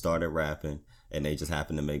life started rapping, and they just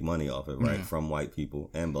happened to make money off it, right? Yeah. From white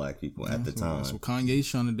people and black people at the time. That's what Kanye's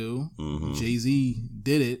trying to do. Mm-hmm. Jay-Z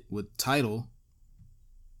did it with Tidal.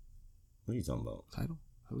 What are you talking about? Tidal?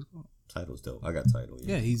 How's it called? Tidal's dope. I got Tidal.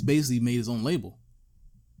 Yeah, he's basically made his own label.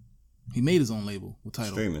 He made his own label with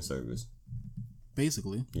Tidal. Streaming service.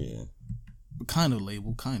 Basically. Yeah. But kind of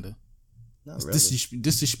label, kind of. Not really.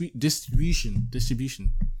 Distribution.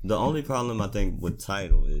 The only problem I think with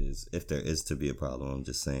Tidal is, if there is to be a problem, I'm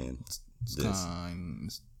just saying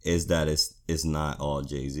is that it's not all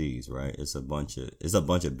Jay-Z's, right? It's a bunch of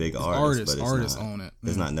big artists, but artists own it.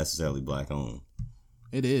 It's not necessarily black owned.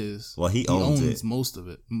 It is. Well, he owns it. Most of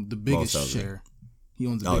it. The biggest share. He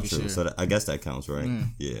owns a bigger share. So I guess that counts, right?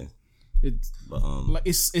 Yeah. It's like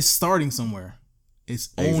it's starting somewhere.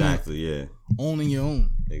 It's owning your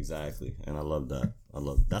own. Exactly, and I love that.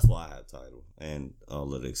 That's why I have Tidal and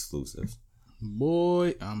all of the exclusives.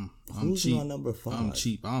 Boy, I'm Who's cheap. My number 5? I'm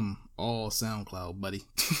cheap. I'm all SoundCloud, buddy.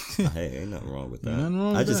 Hey, ain't nothing wrong with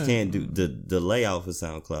that. I just can't do the layout for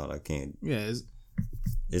SoundCloud. I can't. Yeah,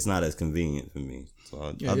 it's not as convenient for me.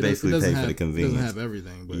 So I basically pay for the convenience. It doesn't have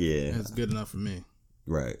everything, but it's good enough for me.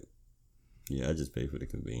 Right. Yeah, I just pay for the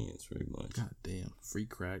convenience pretty much. God damn. Free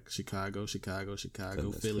crack. Chicago,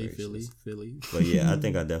 Goodness Philly, gracious. Philly. But yeah, I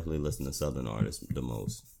think I definitely listen to Southern artists the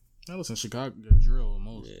most. I listen to Chicago drill the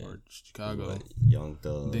most, or Chicago. Like Young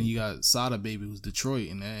Thug. Then you got Sada Baby, who's Detroit,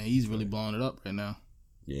 and he's really blowing it up right now.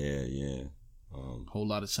 Yeah. Whole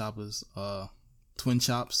lot of choppers. Twin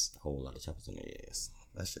Chops. Whole lot of choppers in their ass.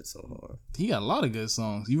 That shit's so hard. He got a lot of good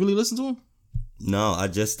songs. You really listen to him? No, I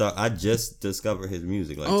just discovered his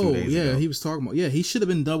music 2 days ago. He was talking about. Yeah, he should have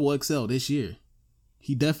been Double XL this year.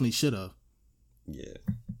 He definitely should have. Yeah,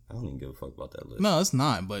 I don't even give a fuck about that list. No, it's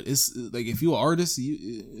not. But it's like if you're an artist,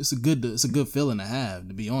 it's a good feeling to have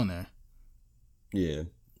to be on there. Yeah.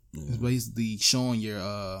 It's basically showing your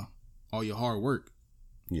all your hard work.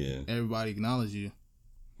 Yeah, everybody acknowledge you.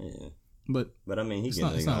 Yeah, but I mean, it's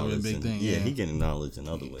not really a big thing. Yeah, he getting acknowledged in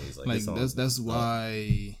other ways. Like that's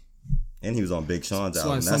why. And he was on Big Sean's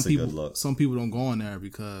album. That's a good look. Some people don't go on there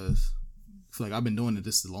because I feel like I've been doing it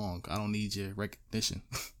this long. I don't need your recognition.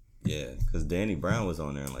 Yeah, because Danny Brown was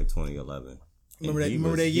on there in 2011. Remember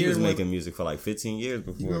that year? He was making music for 15 years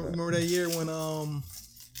before. Remember that year when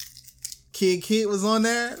Kid was on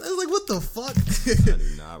there? I was like, what the fuck? I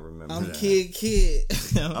do not remember. I'm Kid.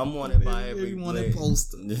 I'm wanted by every wanted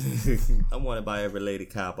poster. I'm wanted by every lady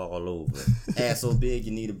cop all over. Ass so big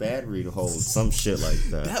you need a battery to hold. Some shit like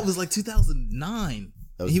that. That was 2009.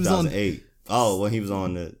 That was 2008. When he was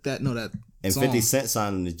on that. And song. 50 Cent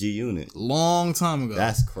signed in the G Unit. Long time ago.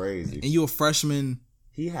 That's crazy. And you a freshman.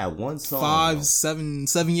 He had one song. 7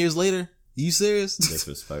 years later. You serious?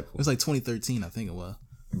 Disrespectful. It was 2013, I think it was.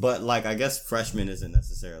 But I guess freshman isn't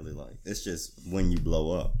necessarily it's just when you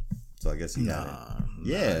blow up. So I guess he got it.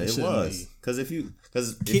 Yeah, it was. Because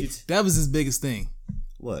that was his biggest thing.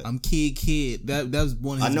 What? I'm Kid. That was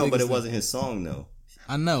one of his I know, but it things. wasn't his song though.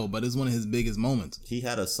 I know, but it's one of his biggest moments. He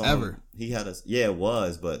had a song. Ever. It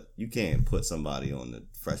was, but you can't put somebody on the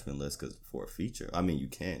freshman list for a feature. I mean, you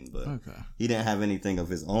can, but he didn't have anything of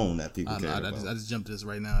his own that people cared about. I just jumped to this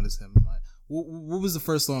right now. What was the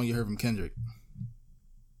first song you heard from Kendrick?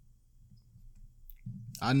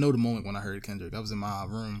 I know the moment when I heard Kendrick. I was in my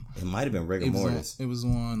room. It might have been Rigor Mortis. It was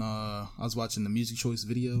on. I was watching the Music Choice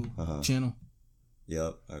video channel.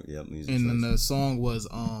 Yep. Music and Choice. then the song was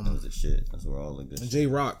that was the shit. That's where all the good.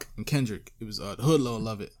 J-Rock and Kendrick. It was the Hood Low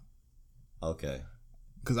Love It. Okay.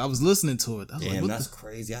 Because I was listening to it. I was Damn, that's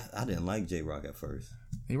crazy. I didn't like J-Rock at first.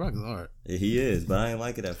 J-Rock is hard. Yeah, he is, but I didn't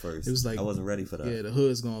like it at first. It was I wasn't ready for that. Yeah, the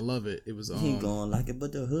Hood's gonna love it. It was he ain't gonna like it,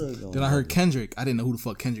 but the Hood gonna. Then I heard Kendrick. I didn't know who the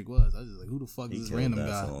fuck Kendrick was. I was just like, who the fuck is this random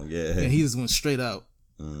guy? Song. Yeah. And he just went straight out.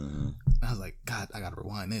 Mm-hmm. I was like, God, I gotta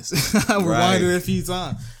rewind this. I rewinded it a few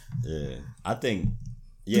times. Yeah, I think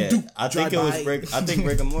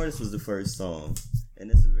Rigor Mortis was the first song, and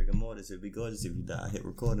this is Rigor Mortis. It'd be gorgeous if you die. I hit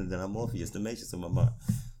record and then I'm Morpheus, the Matrix in my mind.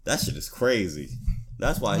 That shit is crazy.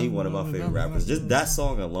 That's why he one of my favorite rappers. Just that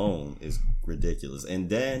song alone is ridiculous. And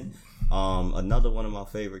then another one of my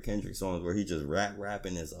favorite Kendrick songs where he just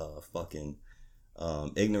rapping is fucking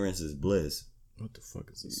Ignorance is Bliss. What the fuck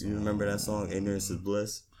is this song? You remember that song, Ignorance is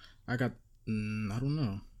Bliss? I don't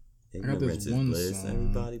know. Ignorance is bliss. Song.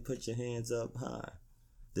 Everybody put your hands up high.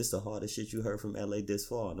 This the hardest shit you heard from LA this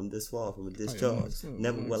far. I'm this far from a discharge.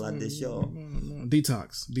 Never will I dish y'all.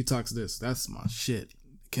 Detox this. That's my shit.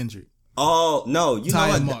 Kendrick. Oh, no. You know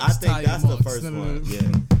what? I think that's the first one. Yeah.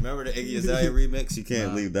 Remember the Iggy Azalea remix? You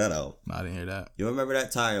can't leave that out. No, I didn't hear that. You remember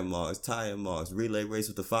that tire marks, relay race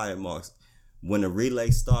with the fire marks. When the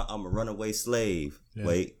relay start, I'm a runaway slave. Yeah.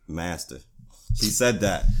 Wait, master. She said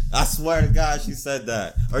that. I swear to God, she said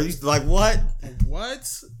that. Are you like, what?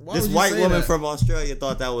 What? Why this white woman from Australia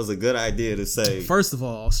thought that was a good idea to say. First of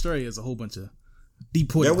all, Australia is a whole bunch of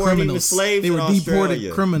deported criminals. There weren't even slaves in Australia. They were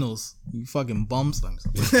deported criminals. You fucking bums.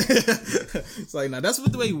 It's like, nah, that's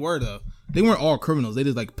what the way you were, though. They weren't all criminals. They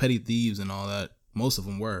just petty thieves and all that. Most of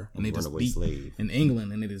them were, and they just beat in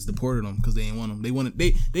England, and they just deported them because they didn't want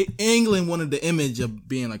them. England wanted the image of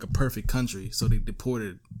being like a perfect country, so they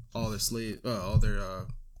deported all their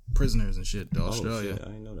prisoners and shit to Australia. Shit, I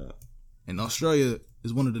didn't know that. And Australia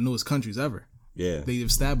is one of the newest countries ever. Yeah, they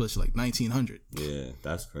established 1900. Yeah,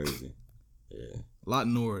 that's crazy. Yeah, a lot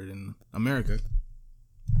newer than America.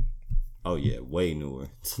 Oh yeah, way newer.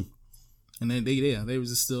 And then they was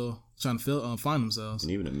just still trying to find themselves.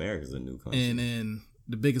 And even America's a new country. And then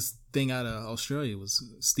the biggest thing out of Australia was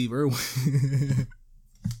Steve Irwin.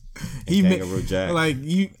 He Kangaroo Jack. Like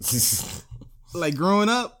you, like growing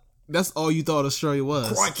up, that's all you thought Australia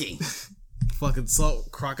was. Crikey. Fucking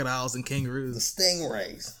salt crocodiles and kangaroos. The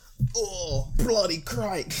stingrays. Oh, bloody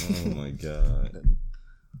crike. Oh my god.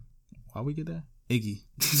 Why we get that? Iggy.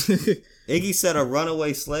 Iggy said a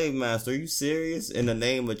runaway slave master. Are you serious? In the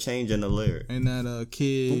name of changing the lyric. And that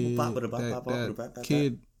kid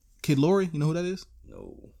Tory, you know who that is?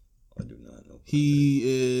 No, I do not know. He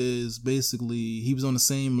is basically, he was on the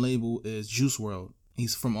same label as Juice Wrld.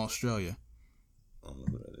 He's from Australia. I don't know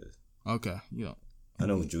who that is. Okay, you know. I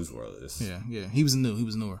know who Juice Wrld is. Yeah. He was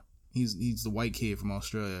newer. He's the white kid from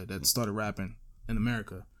Australia that started rapping in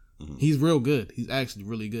America. Mm-hmm. He's real good. He's actually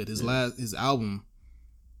really good. His album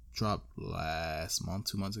dropped last month,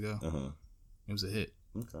 2 months ago. It was a hit.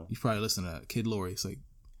 Okay. You probably listen to that. Kid Tory. It's like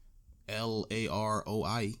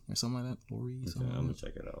Laroi or something like that. Lori. Okay, I'm gonna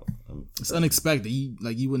check it out. It's unexpected.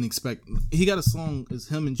 You wouldn't expect. He got a song. It's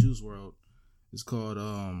him and Juice Wrld. It's called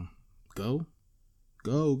Go.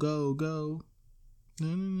 Go, go, go. I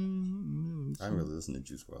didn't really listen to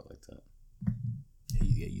Juice Wrld like that.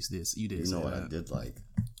 Yeah, you did. You know what I did like?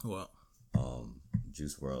 What?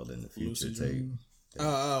 Juice Wrld in the Future tape.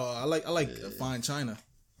 I like Fine China.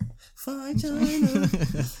 Fine China.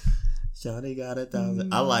 Shawty got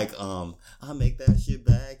 1,000. I like I make that shit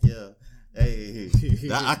back. Yeah. Hey.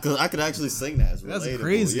 I could actually sing that. It's relatable. That's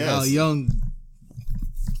crazy. Yes. How young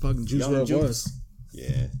fucking Juice Wrld was.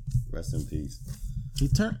 Yeah. Rest in peace.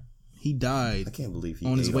 He died. I can't believe he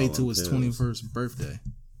on his way to his 21st birthday.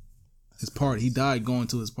 His party. He died going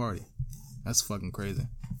to his party. That's fucking crazy.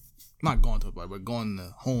 Not going to a party, but going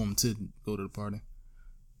home to go to the party.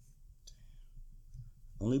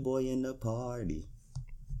 Only boy in the party.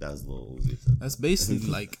 That was Lil Uzi. That's basically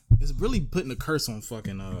like, it's really putting a curse on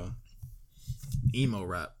fucking emo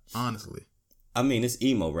rap, honestly. I mean, it's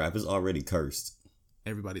emo rap. It's already cursed.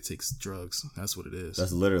 Everybody takes drugs. That's what it is.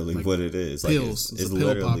 That's literally like what it is. Pills. Like it's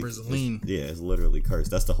pill poppers, lean. Yeah, it's literally cursed.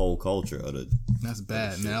 That's the whole culture of the. That's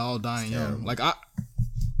bad. And they're all dying young. Like I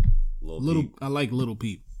like Lil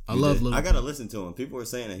Peep. I love Lil Peep. I gotta listen to him. People were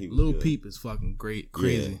saying that he was Lil good. Peep is fucking great,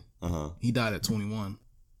 crazy. Yeah. He died at 21.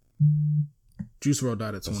 Juice WRLD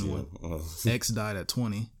died at 21. X died at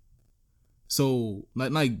 20. So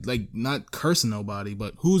like not cursing nobody,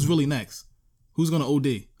 but who's really next? Who's gonna OD?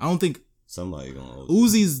 I don't think somebody gonna OD.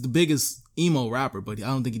 Uzi's the biggest emo rapper, but I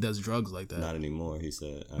don't think he does drugs like that. Not anymore. He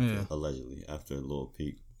said allegedly after Lil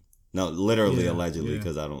Peep. No, literally allegedly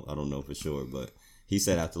because I don't know for sure, but he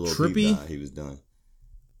said after Lil Peep died, he was done.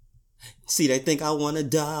 See, they think I wanna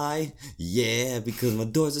die, yeah, because my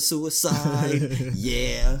doors are suicide,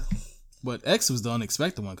 yeah. But X was the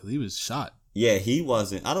unexpected one because he was shot. Yeah, he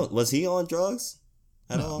wasn't. Was he on drugs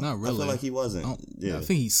at all? Not really. I feel like he wasn't. I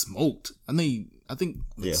think he smoked. I think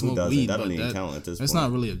yeah, smoked who doesn't? weed. That don't even count at this point. That's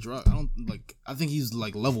not really a drug. I think he's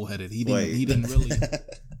like level headed. He didn't really.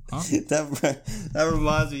 Huh? That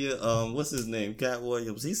reminds me of what's his name, Cat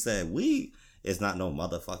Williams. He said weed is not no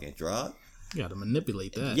motherfucking drug. You gotta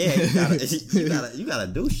manipulate that. Yeah, you gotta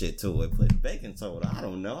do shit to it. Put baking soda. I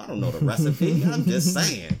don't know the recipe. I'm just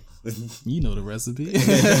saying. You know the recipe. Didn't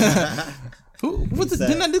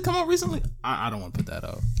that just come out recently? I don't want to put that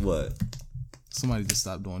out. What? Somebody just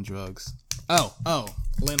stopped doing drugs. Oh,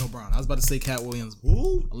 Orlando Brown. I was about to say Cat Williams.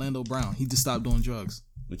 Who? Orlando Brown. He just stopped doing drugs.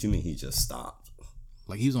 What you mean he just stopped?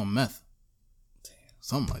 Like he was on meth. Damn.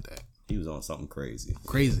 Something like that. He was on something crazy.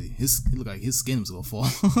 Crazy. He looked like his skin was gonna fall.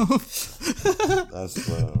 That's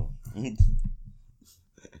well.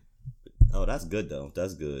 Oh, that's good though.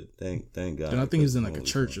 That's good. Thank God. And I think he's in like a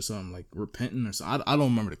church or something, like repenting or something. I don't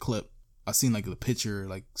remember the clip. I seen like the picture,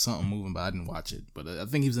 like something moving, but I didn't watch it. But I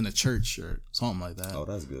think he was in a church or something like that. Oh,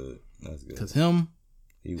 that's good. That's good. Cause him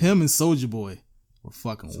and Soulja Boy were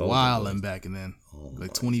fucking wilding back in then,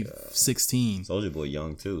 like 2016. Soulja Boy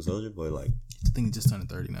young too. Soulja Boy like I think he just turned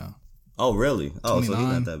 30 now. Oh really? Oh, 29. so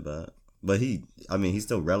he's not that bad. But he's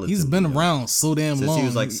still relatively. He's been around so damn since long. He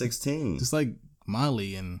was like 16. Just like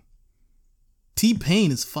Miley and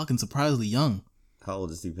T-Pain is fucking surprisingly young. How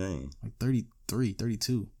old is T-Pain? Like 33,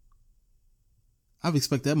 32. I would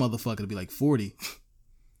expect that motherfucker to be like 40.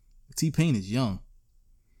 T-Pain is young.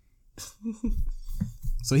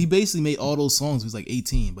 So he basically made all those songs when he was like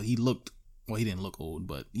 18, but he didn't look old,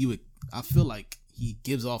 but I feel like he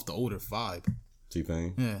gives off the older vibe.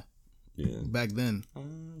 T-Pain? Yeah. Yeah. Back then.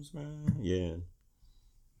 Yeah.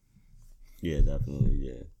 Yeah, definitely,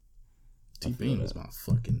 yeah. T-Pain was my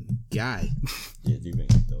fucking guy. Yeah, T-Pain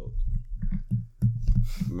is dope.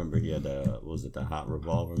 remember he had the Hot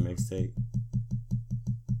Revolver mixtape?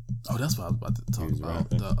 Oh, that's what I was about to talk about.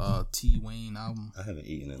 Rapping. The T Wayne album. I haven't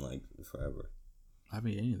eaten in like forever. I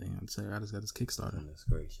haven't eaten anything. I'd say I just got his Kickstarter. Goodness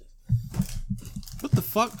gracious. What the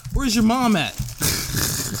fuck? Where's your mom at?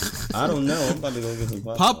 I don't know. I'm about to go get some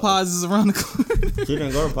Popeyes. Popeyes is around the corner. She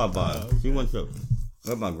didn't go to Popeyes. Okay. She went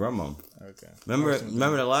with my grandma. Okay. Remember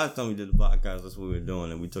the last time we did the podcast? That's what we were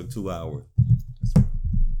doing, and we took 2 hours.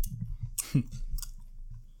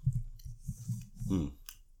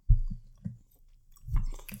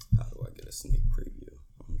 How do I get a sneak preview?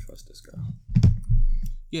 I don't trust this guy.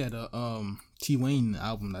 Yeah, the T Wayne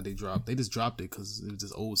album that they dropped. They just dropped it because it was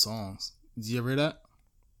just old songs. Did you ever hear that?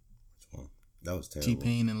 Which one? That was terrible.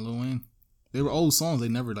 T-Pain and Lil Wayne. They were old songs. They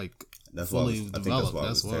never fully developed. I think that's why it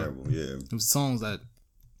was terrible. Yeah, it was songs that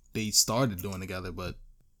they started doing together, but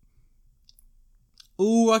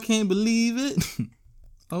ooh, I can't believe it.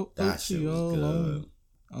 That shit was good.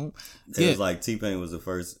 It was like T-Pain was the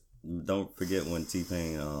first. Don't forget when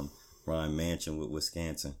T-Pain rhymed mansion with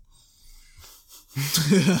Wisconsin.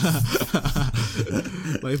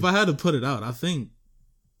 Like if I had to put it out, I think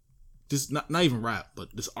just not even rap,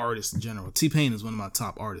 but just artists in general. T-Pain is one of my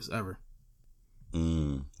top artists ever.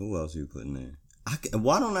 Who else are you putting there?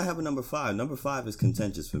 Why don't I have a number 5? Number 5 is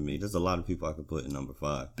contentious for me. There's a lot of people I could put in number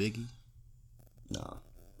 5. Biggie? Nah,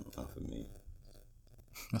 not for me.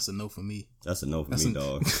 That's a no for me. That's a no for me,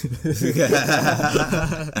 dog.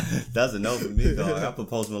 That's a no for me, dog. I put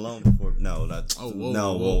Post Malone before. No, not. Oh, whoa,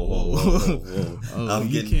 no, whoa. Oh, I'm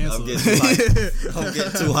getting too hyped. I'm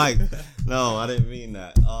getting too hyped. No, I didn't mean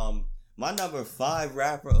that. My number 5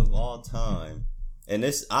 rapper of all time, and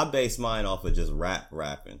this I base mine off of just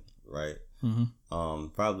rapping, right? Mm-hmm.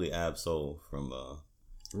 Probably Ab-Soul from.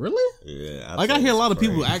 Really? Yeah. Like I hear a lot of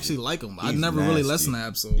people who actually like him. I never really listened to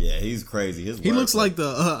Ab-Soul. Yeah, he's crazy. He looks like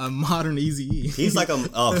a modern Eazy-E. He's like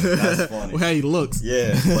that's funny. How he looks.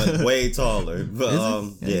 Yeah, but way taller. But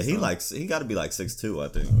yeah, he got to be like 6'2", I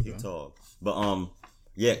think. Okay. He's tall. But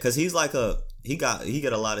yeah, because he's like he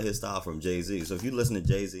get a lot of his style from Jay-Z. So if you listen to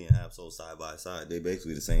Jay-Z and Ab-Soul side by side, they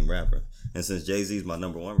basically the same rapper. And since Jay-Z's my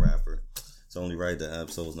number 1 rapper, it's only right that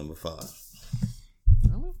Ab-Soul's number 5.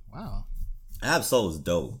 Really? Wow. Ab-Soul is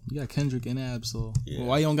dope. You got Kendrick and Ab-Soul. Yeah. Well,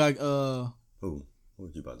 why you don't got who? What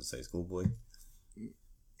was you about to say? Schoolboy?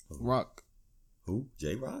 Rock. Who?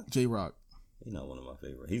 J-Rock? J-Rock. He's not one of my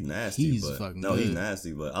favorites. He's nasty. He's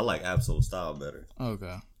nasty, but I like Ab-Soul's style better.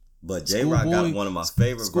 Okay. But J-Rock got one of my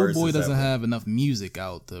favorite verses. Schoolboy doesn't have enough music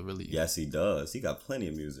out to really. Yes, he does. He got plenty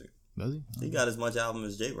of music. Does he? Okay. He got as much album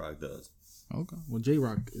as J-Rock does. Okay. Well,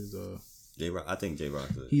 J-Rock is J-Rock. I think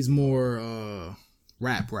J-Rock is. He's more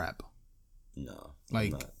rap. No,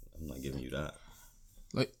 like I'm not giving you that.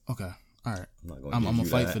 Like okay, all right. I'm gonna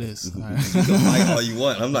fight for this. All right. You can fight all you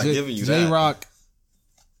want. I'm not giving you that. J-Rock.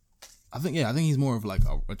 I think he's more of like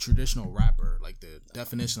a traditional rapper, like the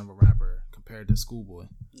definition of a rapper compared to Schoolboy.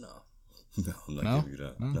 No, I'm not giving you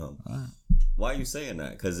that. No. All right. Why are you saying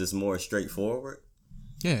that? Because it's more straightforward.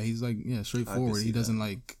 Yeah, he's like straightforward. He doesn't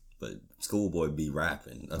like. But Schoolboy be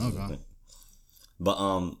rapping. That's okay. What I'm saying. But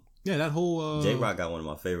yeah, that whole J-Rock got one of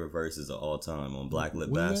my favorite verses of all time on Black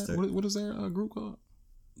Lip Bastard. What is their group called?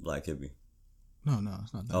 Black Hippie. No,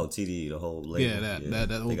 it's not that. Oh, TDE, the whole label. Yeah,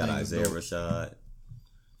 that whole they got thing Isaiah Rashad.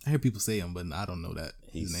 I hear people say him, but I don't know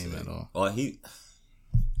his name at all. Oh,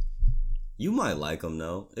 you might like him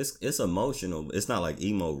though. It's emotional. It's not like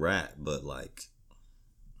emo rap, but like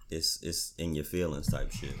it's in your feelings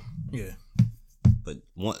type shit. Yeah. But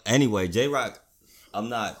anyway, J-Rock. I'm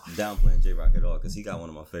not downplaying J-Rock at all because he got one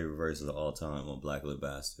of my favorite verses of all time on Black Lip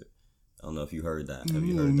Bastard. I don't know if you heard that. Have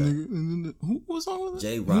you heard that? Who was on with it?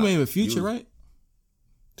 J-Rock. You made with Future, right?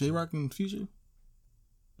 J-Rock and Future?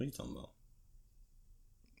 What are you talking about?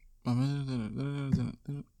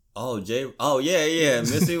 Oh, yeah.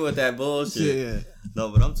 Missy with that bullshit. Yeah. No,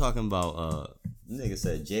 but I'm talking about nigga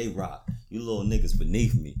said J-Rock, you little niggas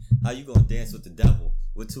beneath me. How you gonna dance with the devil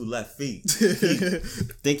with 2 left feet?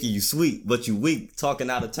 Thinking you sweet, but you weak. Talking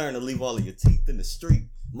out of turn to leave all of your teeth in the street.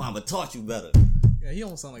 Mama taught you better. Yeah, he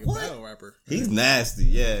almost sound like a battle rapper. He's nasty.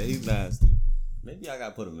 Yeah, he's nasty. Maybe I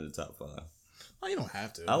gotta put him in the top 5. Oh, you don't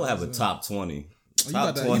have to. I would have a top 20. You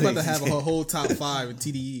about to have a whole top 5 in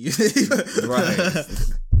TDE. Right.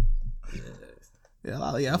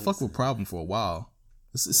 Yeah, I fucked with Problem for a while.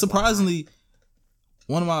 It's surprisingly,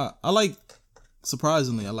 I like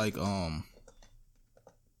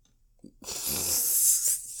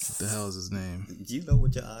what the hell is his name? Do you know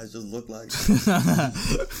what your eyes just look like?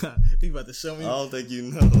 You about to show me? I don't think you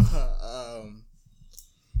know.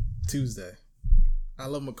 Tuesday. I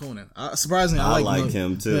love McConan. Surprisingly, I like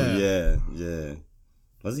him too. Yeah.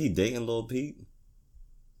 Wasn't he dating Lil Peep?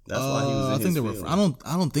 That's why he was in I think his they were. I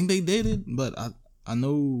don't think they dated, but I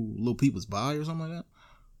know Lil Peep was bi or something like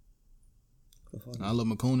that. I Love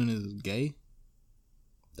McConan is gay.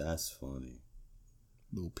 That's funny.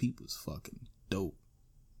 Lil Peep was fucking dope.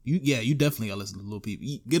 You definitely gotta listen to Lil Peep.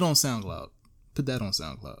 Get on SoundCloud. Put that on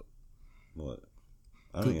SoundCloud. What?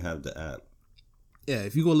 I don't even have the app. Yeah,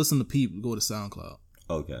 if you go listen to Peep, go to SoundCloud.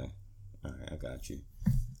 Okay. All right, I got you.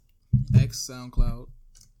 X SoundCloud.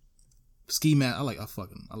 Ski Mask. I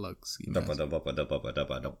love Ski Mask.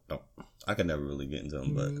 I could never really get into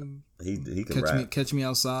him, but he can rap. Catch Me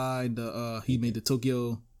Outside. He made the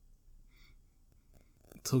Tokyo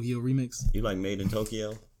remix. You like Made in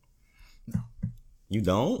Tokyo? No. You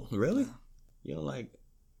don't? Really? You don't like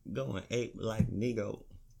going ape like Nigo?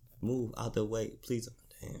 Move out the way, please.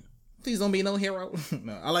 Damn. Please don't be no hero.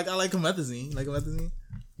 No, I like Comethazine. Like Comethazine?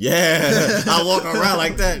 Yeah, I walk around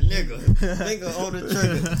like that, nigga on the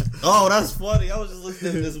trigger. Oh, that's funny. I was just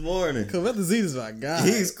listening to this morning. Comethazine is my guy.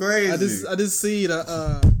 He's crazy. I just see the.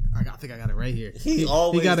 I think I got it right here. He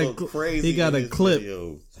always got crazy. He got a clip.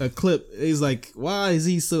 Videos. A clip. He's like, why is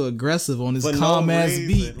he so aggressive on this calm ass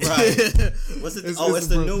beat? Right. What's it? It's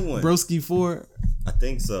the new one. Broski 4. I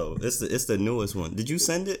think so. It's the newest one. Did you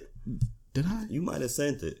send it? Did I? You might have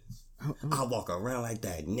sent it. I walk around like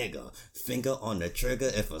that nigga, finger on the trigger.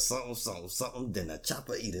 If it's something, then the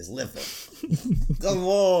chopper eat his liver. Come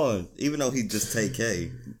on. Even though he just take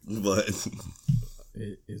K, but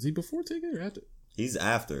is he before TK or after? He's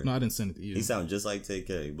after. No, I didn't send it to you. He sounds just like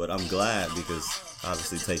TK, but I'm glad because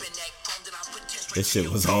obviously this shit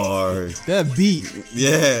was hard. That beat.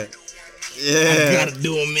 Yeah. I gotta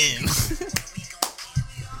do him in.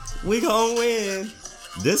 We gon' win.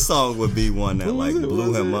 This song would be one that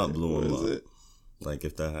blew him up. Like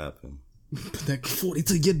if that happened. Put that 40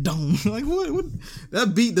 to your dome. Like what?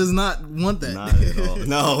 That beat does not want that. Not at all.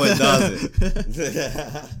 No, it doesn't.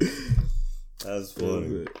 That's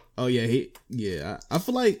funny. Oh yeah, I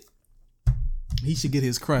feel like he should get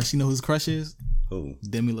his crush. You know who his crush is? Who?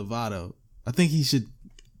 Demi Lovato. I think he should.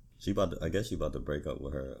 I guess she about to break up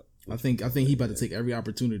with her. I think he about to take every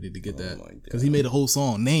opportunity to get that because he made a whole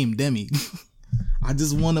song named Demi. I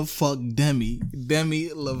just want to fuck Demi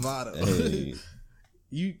Lovato. Hey.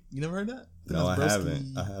 You never heard that? No, I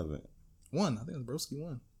haven't. One, I think it was Broski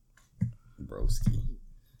 1. Broski.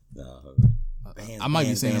 No, I might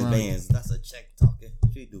be saying bands. That's a check talking.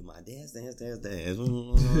 She do my dance. Yeah,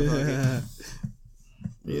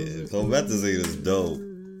 Comethazine is dope.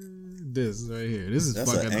 This right here. This is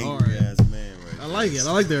That's fucking an hard. Ass man right I like it.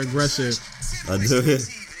 I like their aggression. I do it.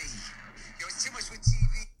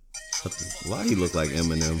 Why he look like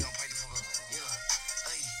Eminem?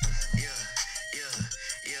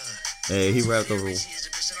 Hey, he rapped over. Nah,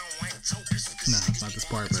 it's not this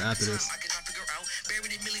part, but after this.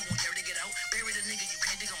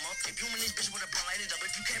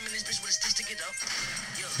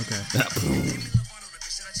 Okay.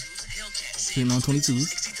 Hitting on 22s.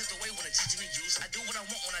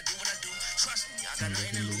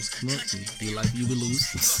 You like you to lose.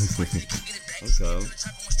 Okay.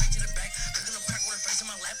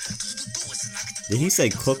 Did he say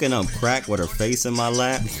cooking up crack with her face in my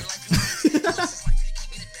lap?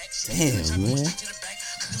 Damn, man.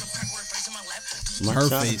 Her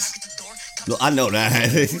face. No, I know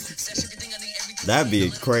that. That'd be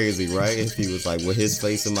crazy, right? If he was like with his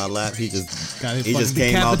face in my lap, he just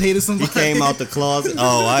came out. He came out the closet.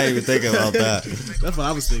 Oh, I didn't even think about that. That's what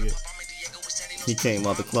I was thinking. He came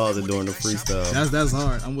out the closet during the freestyle. That's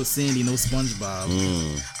hard. I'm with Sandy, no SpongeBob.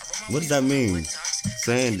 What does that mean?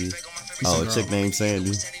 Sandy. Oh, a chick named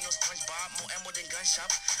Sandy.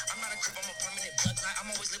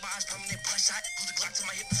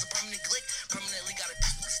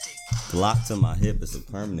 Glock to my hip is a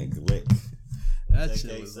permanent glick. That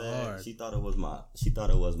shit was hard. She thought it was my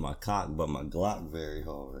my cock, but my Glock very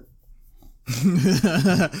hard.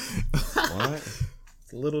 What?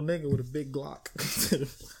 It's a little nigga with a big Glock.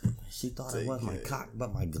 She thought it was my cock,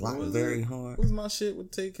 but my Glock very hard. What was my shit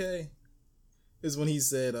with TK? Is when he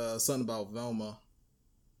said something about Velma.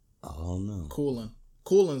 Oh no. Coolin'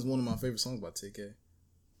 is one of my favorite songs by TK.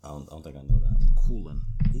 I don't think I know that one. Coolin'.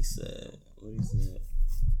 He said, what he said?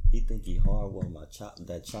 He think he hard when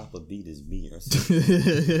that chopper beat his beat or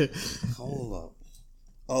something. Hold up.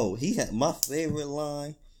 Oh, he had my favorite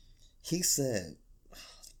line. He said,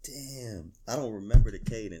 damn, I don't remember the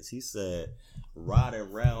cadence. He said, riding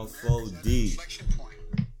around 4D.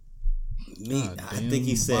 I think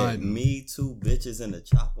he said, Biden. Me, 2 bitches and a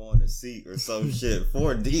chopper on the seat or some shit.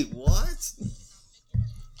 4D, what?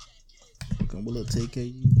 Will it take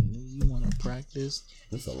you want to practice.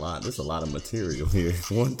 There's a lot of material here.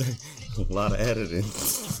 One thing, a lot of editing.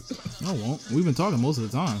 No, won't. We've been talking most of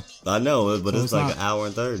the time. I know, but so it's like an hour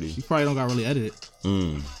and 30. You probably don't got really edit it.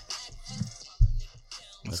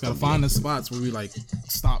 Just gotta find the spots where we like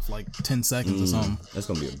stop for like 10 seconds or something. That's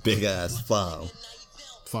gonna be a big ass file.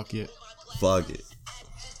 Fuck it. Fuck it.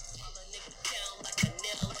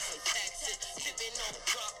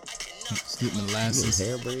 Scoop my glasses.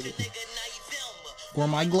 Hair braided. For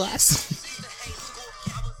my glasses.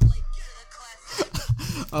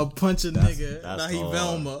 I'll punch a nigga. Now he hard.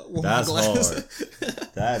 Velma. With that's my glasses.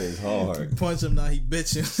 Hard. That is hard. Punch him, now he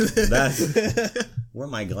bitching. Where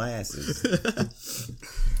my glasses?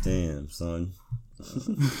 Damn, son.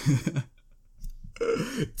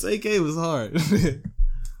 TK was hard.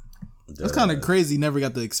 That's kind of crazy. He never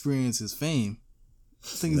got to experience his fame. I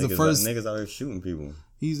think he's the first. Niggas out here shooting people.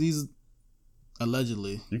 He's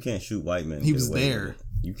allegedly. You can't shoot white men. He was there.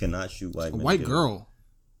 You cannot shoot white men. A white girl.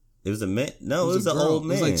 It was a man. No, it was an old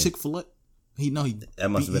man. It was like Chick-fil-A. That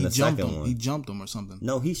must have been the second one. He jumped him or something.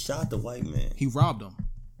 No, he shot the white man. He robbed him.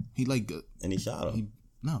 And he shot him.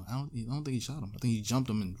 No, I don't think he shot him. I think he jumped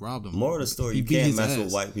him and robbed him. More of the story, you can't mess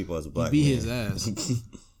with white people as a black man. He beat his ass.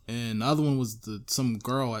 And the other one was some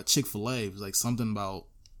girl at Chick-fil-A. It was like something about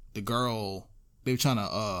the girl. They were trying to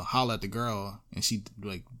holler at the girl, and she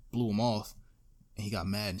like blew him off. And he got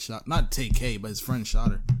mad and shot. Not TK, but his friend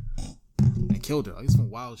shot her and killed her. Like, it's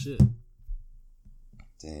some wild shit.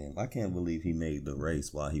 Damn, I can't believe he made the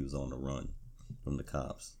race while he was on the run from the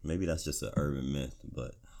cops. Maybe that's just an urban myth,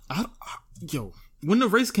 but when the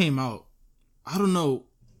race came out, I don't know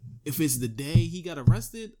if it's the day he got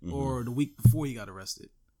arrested or the week before he got arrested.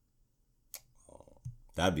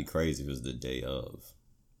 That'd be crazy if it was the day of.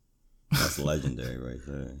 That's legendary right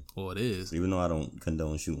there. Well, it is. Even though I don't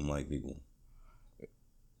condone shooting white people.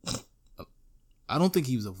 I don't think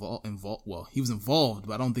he was involved. Well, he was involved,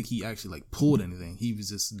 but I don't think he actually like pulled anything. He was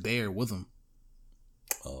just there with him.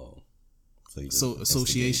 Oh, so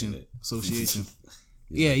association.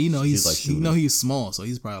 Yeah, he's like he's small, so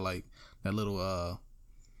he's probably like that little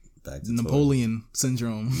Napoleon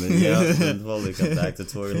syndrome. Yeah, Napoleon come back to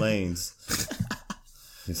Tory Lanez.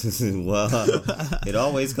 Wow, it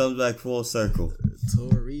always comes back full circle.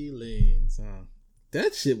 Tory Lanez, huh?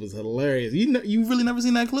 That shit was hilarious. You really never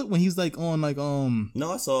seen that clip when he's like on like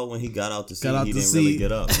No, I saw it when he got out to see. He didn't really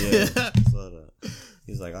get up. Yeah, saw that.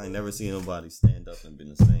 He's like, I ain't never seen nobody stand up and been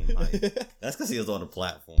the same height. That's because he was on the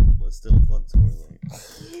platform, but still, fuck Tory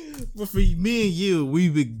Lanez. But for me and you, we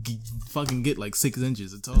would fucking get like 6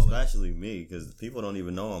 inches tall. Especially me, because people don't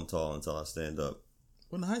even know I'm tall until I stand up.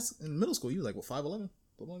 When in middle school, you was like 5'11",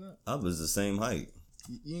 something like that. I was the same height.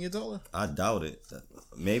 You didn't get taller? I doubt it.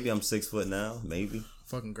 Maybe I'm 6 foot now. Maybe.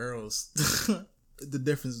 Fucking girls. The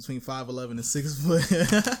difference between 5'11" and 6 foot.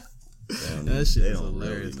 Damn, that shit is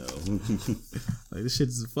hilarious. Really know. Like, this shit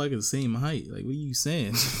is fucking the same height. Like, what are you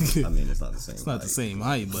saying? I mean, it's not the same. It's not the same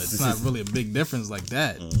height, but it's not really a big difference like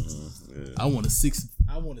that. Yeah. I want a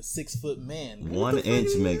 6 foot man. 1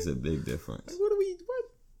 inch makes a big difference. Like, what?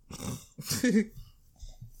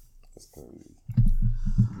 That's crazy.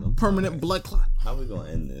 Permanent blood clot. How we gonna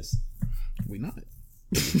end this? We not.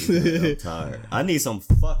 I'm tired. I need some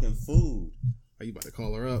fucking food. Are you about to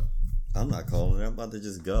call her up? I'm not calling her. I'm about to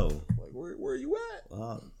just go. Like, where are you at?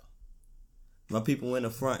 My people in the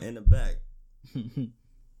front and the back.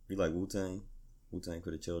 Be like Wu-Tang. Wu-Tang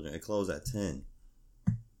for the children. It closed at 10.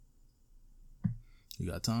 You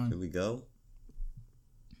got time? Here we go.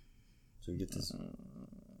 Should we get this?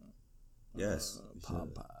 Yes.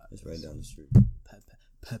 Popeye. It's right down the street.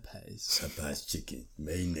 Popeye's chicken.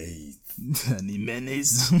 Mayonnaise. I need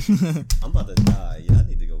mayonnaise. I'm about to die. Yeah, I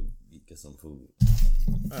need to go get some food.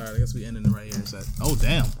 Alright, I guess we ending it right here. Oh,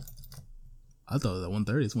 damn. I thought it was at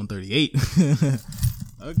 1:30. It's 1:38.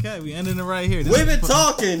 Okay, we ending it right here. We've been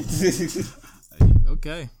talking.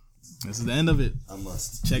 Okay. This is the end of it. I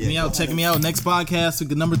must. Check me out. Check me out. Next podcast, we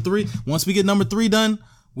get number 3. Once we get number 3 done,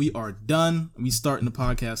 we are done. We starting the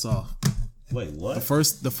podcast off. Wait, what?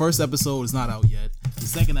 The first episode is not out yet. The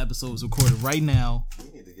second episode is recorded right now. We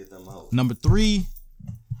need to get them out. Number 3,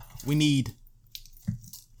 we need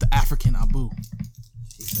the African Abu.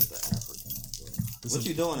 He said the African Abu. What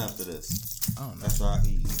you doing after this? I don't know. After I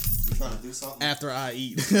eat. You trying to do something? After I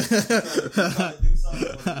eat. you trying to do something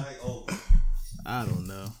or the night over? I don't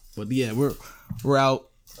know. But yeah, we're out.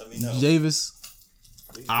 Let me know. Javis.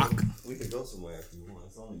 We could go somewhere if you want.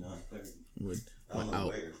 It's only 9:30. We're I don't know out.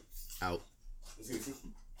 where. Out.